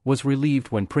confirmation, was relieved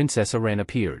when Princess Aren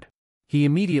appeared. He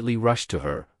immediately rushed to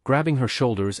her, grabbing her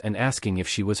shoulders and asking if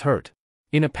she was hurt.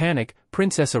 In a panic,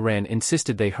 Princess Aren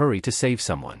insisted they hurry to save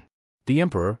someone. The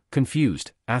emperor,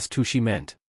 confused, asked who she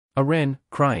meant. Aren,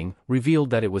 crying, revealed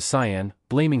that it was Cyan,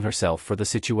 blaming herself for the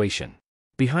situation.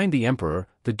 Behind the emperor,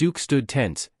 the duke stood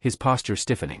tense, his posture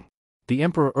stiffening. The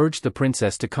emperor urged the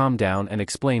princess to calm down and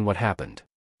explain what happened.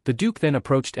 The duke then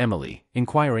approached Emily,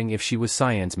 inquiring if she was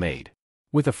Cyan's maid.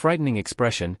 With a frightening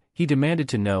expression, he demanded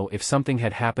to know if something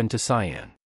had happened to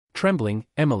Cyan. Trembling,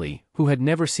 Emily, who had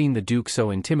never seen the duke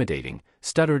so intimidating,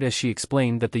 stuttered as she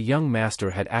explained that the young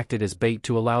master had acted as bait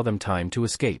to allow them time to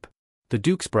escape. The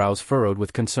duke's brows furrowed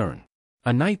with concern.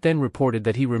 A knight then reported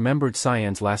that he remembered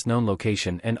Cyan's last known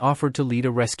location and offered to lead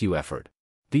a rescue effort.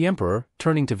 The emperor,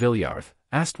 turning to Vilyarth,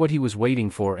 asked what he was waiting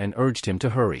for and urged him to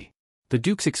hurry. The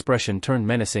duke's expression turned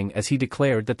menacing as he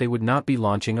declared that they would not be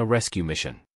launching a rescue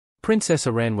mission. Princess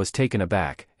Aren was taken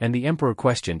aback, and the emperor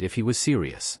questioned if he was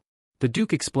serious. The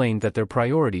duke explained that their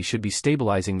priority should be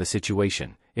stabilizing the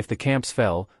situation. If the camps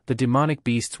fell, the demonic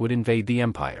beasts would invade the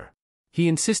empire. He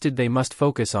insisted they must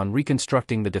focus on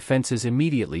reconstructing the defenses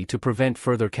immediately to prevent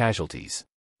further casualties.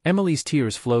 Emily's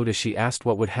tears flowed as she asked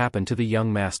what would happen to the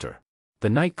young master. The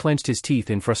knight clenched his teeth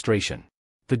in frustration.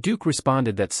 The duke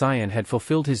responded that Cyan had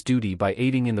fulfilled his duty by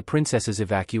aiding in the princess's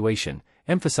evacuation,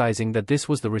 emphasizing that this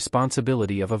was the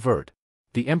responsibility of Avert.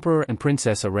 The emperor and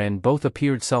Princess Aren both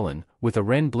appeared sullen, with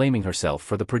Aren blaming herself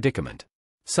for the predicament.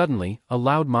 Suddenly, a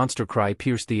loud monster cry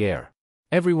pierced the air.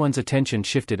 Everyone's attention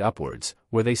shifted upwards,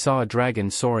 where they saw a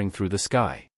dragon soaring through the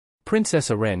sky. Princess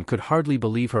Aren could hardly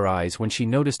believe her eyes when she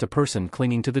noticed a person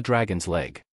clinging to the dragon's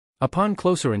leg. Upon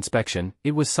closer inspection,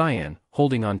 it was Cyan,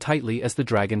 holding on tightly as the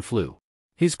dragon flew.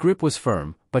 His grip was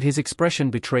firm, but his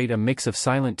expression betrayed a mix of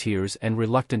silent tears and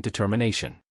reluctant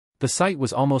determination. The sight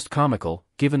was almost comical,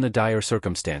 given the dire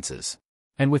circumstances.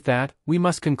 And with that, we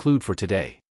must conclude for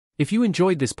today. If you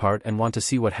enjoyed this part and want to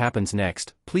see what happens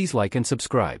next, please like and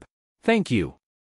subscribe. Thank you.